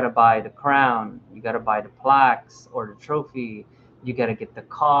 you got to buy the crown, you got to buy the plaques or the trophy, you got to get the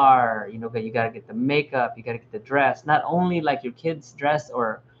car, you got to get the makeup, you got to get the dress. Not only like your kids' dress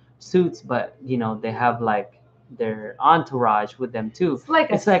or suits, but they have like their entourage with them too. It's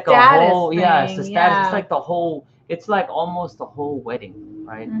like a It's like a status whole, yeah, it's a thing. status. It's Yeah. like the whole. It's like almost the whole wedding,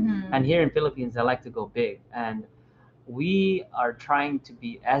 right? And here in Philippines, I like to go big, and we are trying to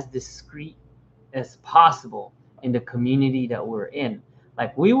be as discreet as possible in the community that we're in.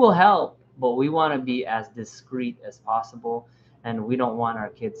 Like, we will help, but we want to be as discreet as possible, and we don't want our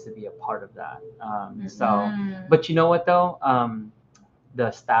kids to be a part of that. But you know what though?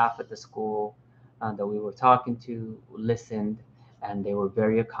 The staff at the school that we were talking to listened, and they were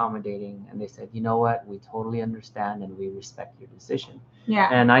very accommodating, and they said, you know what, we totally understand and we respect your decision. Yeah.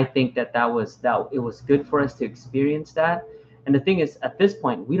 And I think that it was good for us to experience that. And the thing is, at this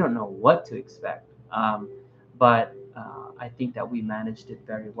point, we don't know what to expect, but I think that we managed it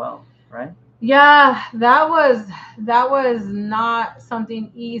very well, right? Yeah, that was not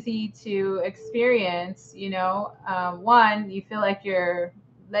something easy to experience. One, you feel like you're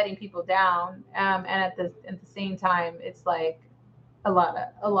letting people down, and at the same time, it's like a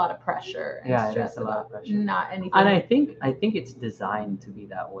lot of pressure and Yeah, it stress is a lot about of pressure. not anything. And I think it's designed to be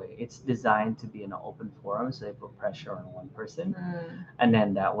that way. It's designed to be an open forum, so they put pressure on one person, Mm. and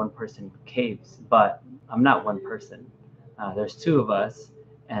then that one person caves. But I'm not one person. There's two of us,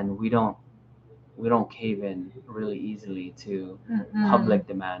 and we don't cave in really easily to Mm-mm. public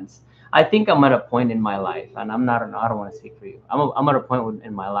demands. I think I'm at a point in my life, and I don't want to speak for you. I'm at a point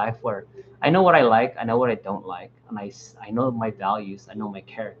in my life where I know what I like, I know what I don't like, and I know my values, I know my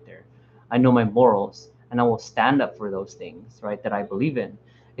character, I know my morals, and I will stand up for those things, right, that I believe in.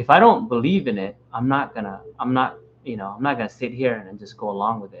 If I don't believe in it, I'm not gonna sit here and just go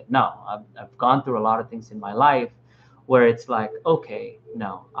along with it. No, I've gone through a lot of things in my life where it's like, okay,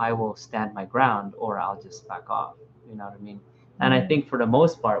 no, I will stand my ground or I'll just back off. You know what I mean? And I think for the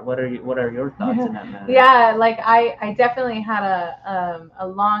most part, what are your thoughts in that matter? Yeah, like I definitely had a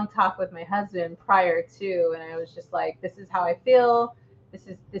long talk with my husband prior to, and I was just like, this is how I feel. This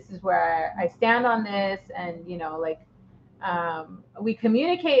is where I stand on this, and like we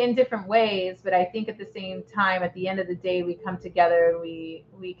communicate in different ways, but I think at the same time, at the end of the day, we come together and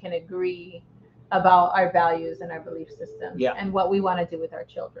we can agree about our values and our belief systems, Yeah. and what we want to do with our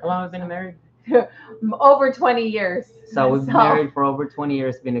children. How long have you been married? Over 20 years. So we've been married for over 20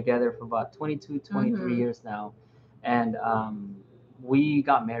 years, been together for about 22, 23 Mhm. years now. And we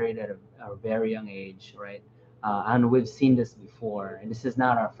got married at a very young age, right? And we've seen this before. And this is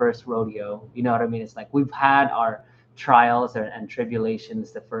not our first rodeo. You know what I mean? It's like we've had our trials and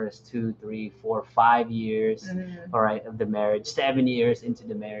tribulations the first 2, 3, 4, 5 years, Mhm. all right, of the marriage, 7 years into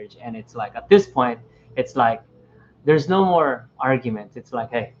the marriage. And it's like, at this point, it's like, there's no more arguments. It's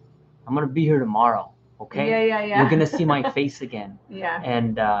like, hey, I'm gonna be here tomorrow. Okay, Yeah. you're gonna see my face again, Yeah.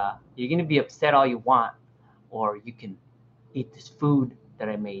 and you're gonna be upset all you want, or you can eat this food that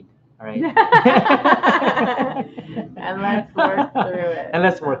I made. All right. And let's work through it. And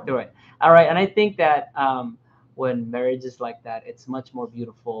let's work through it. All right. And I think that when marriage is like that, it's much more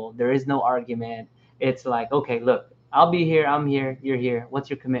beautiful. There is no argument. It's like, okay, look, I'll be here. I'm here. You're here. What's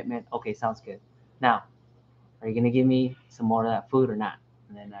your commitment? Okay, sounds good. Now, are you gonna give me some more of that food or not?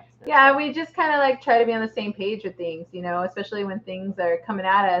 And then that's Yeah, it. we just kind of like try to be on the same page with things, especially when things are coming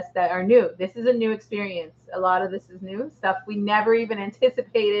at us that are new. This is a new experience. A lot of this is new stuff we never even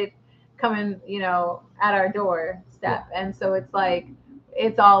anticipated coming, at our doorstep. And so it's like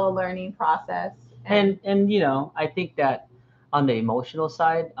it's all a learning process. And I think that on the emotional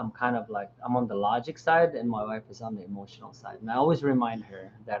side, I'm kind of like, I'm on the logic side, and my wife is on the emotional side. And I always remind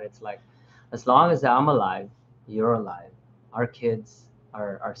her that it's like, as long as I'm alive, you're alive, our kids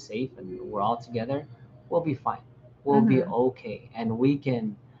are safe, and we're all together, we'll be fine. We'll be Mhm. okay, and we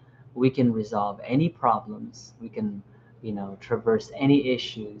can resolve any problems. We can, traverse any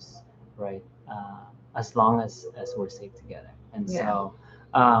issues, right? As long as we're safe together. And Yeah.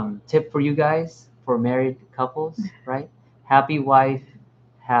 so, tip for you guys, for married couples, right? Happy wife,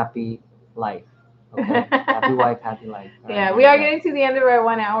 happy life. Okay. Happy wife, happy life. All right, Yeah, there we you are go. getting to the end of our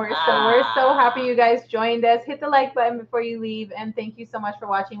 1 hour, so we're so happy Ah. you guys joined us. Hit the like button before you leave, and thank you so much for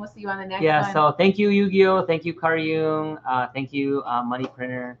watching. We'll see you on the next Yeah, one. so thank you, Yu-Gi-Oh! Thank you, Karyung. Thank you, Money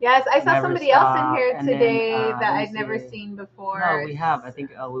Printer. Yes, I saw Never somebody else in stop. here And then today that let me I'd never see. seen No, before. we have. I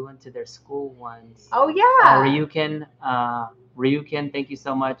think we went to their school once. Oh yeah. Ryukin, Ryukin, thank you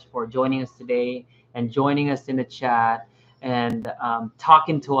so much for joining us today and joining us in the chat and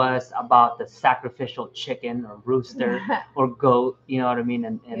talking to us about the sacrificial chicken or rooster or goat, you know what I mean?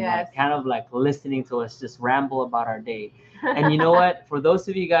 And Yes. like kind of like listening to us just ramble about our day. And you know what? For those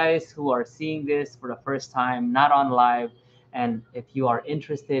of you guys who are seeing this for the first time, not on live, and if you are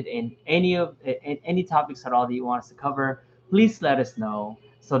interested in any topics at all that you want us to cover, please let us know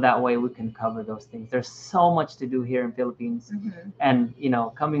so that way we can cover those things. There's so much to do here in Philippines, and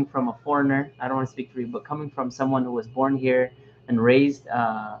coming from a foreigner, I don't want to speak for you, but coming from someone who was born here and raised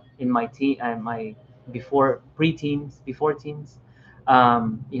in my before preteens, before teens,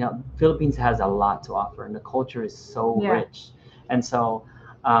 Philippines has a lot to offer, and the culture is so Yeah. rich, and so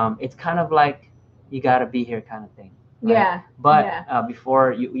it's kind of like you got to be here kind of thing. Right? Yeah. But Yeah.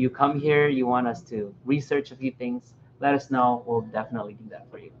 before you come here, you want us to research a few things. Let us know. We'll definitely do that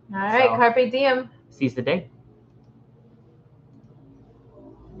for you. All right, So, carpe diem. seize the day.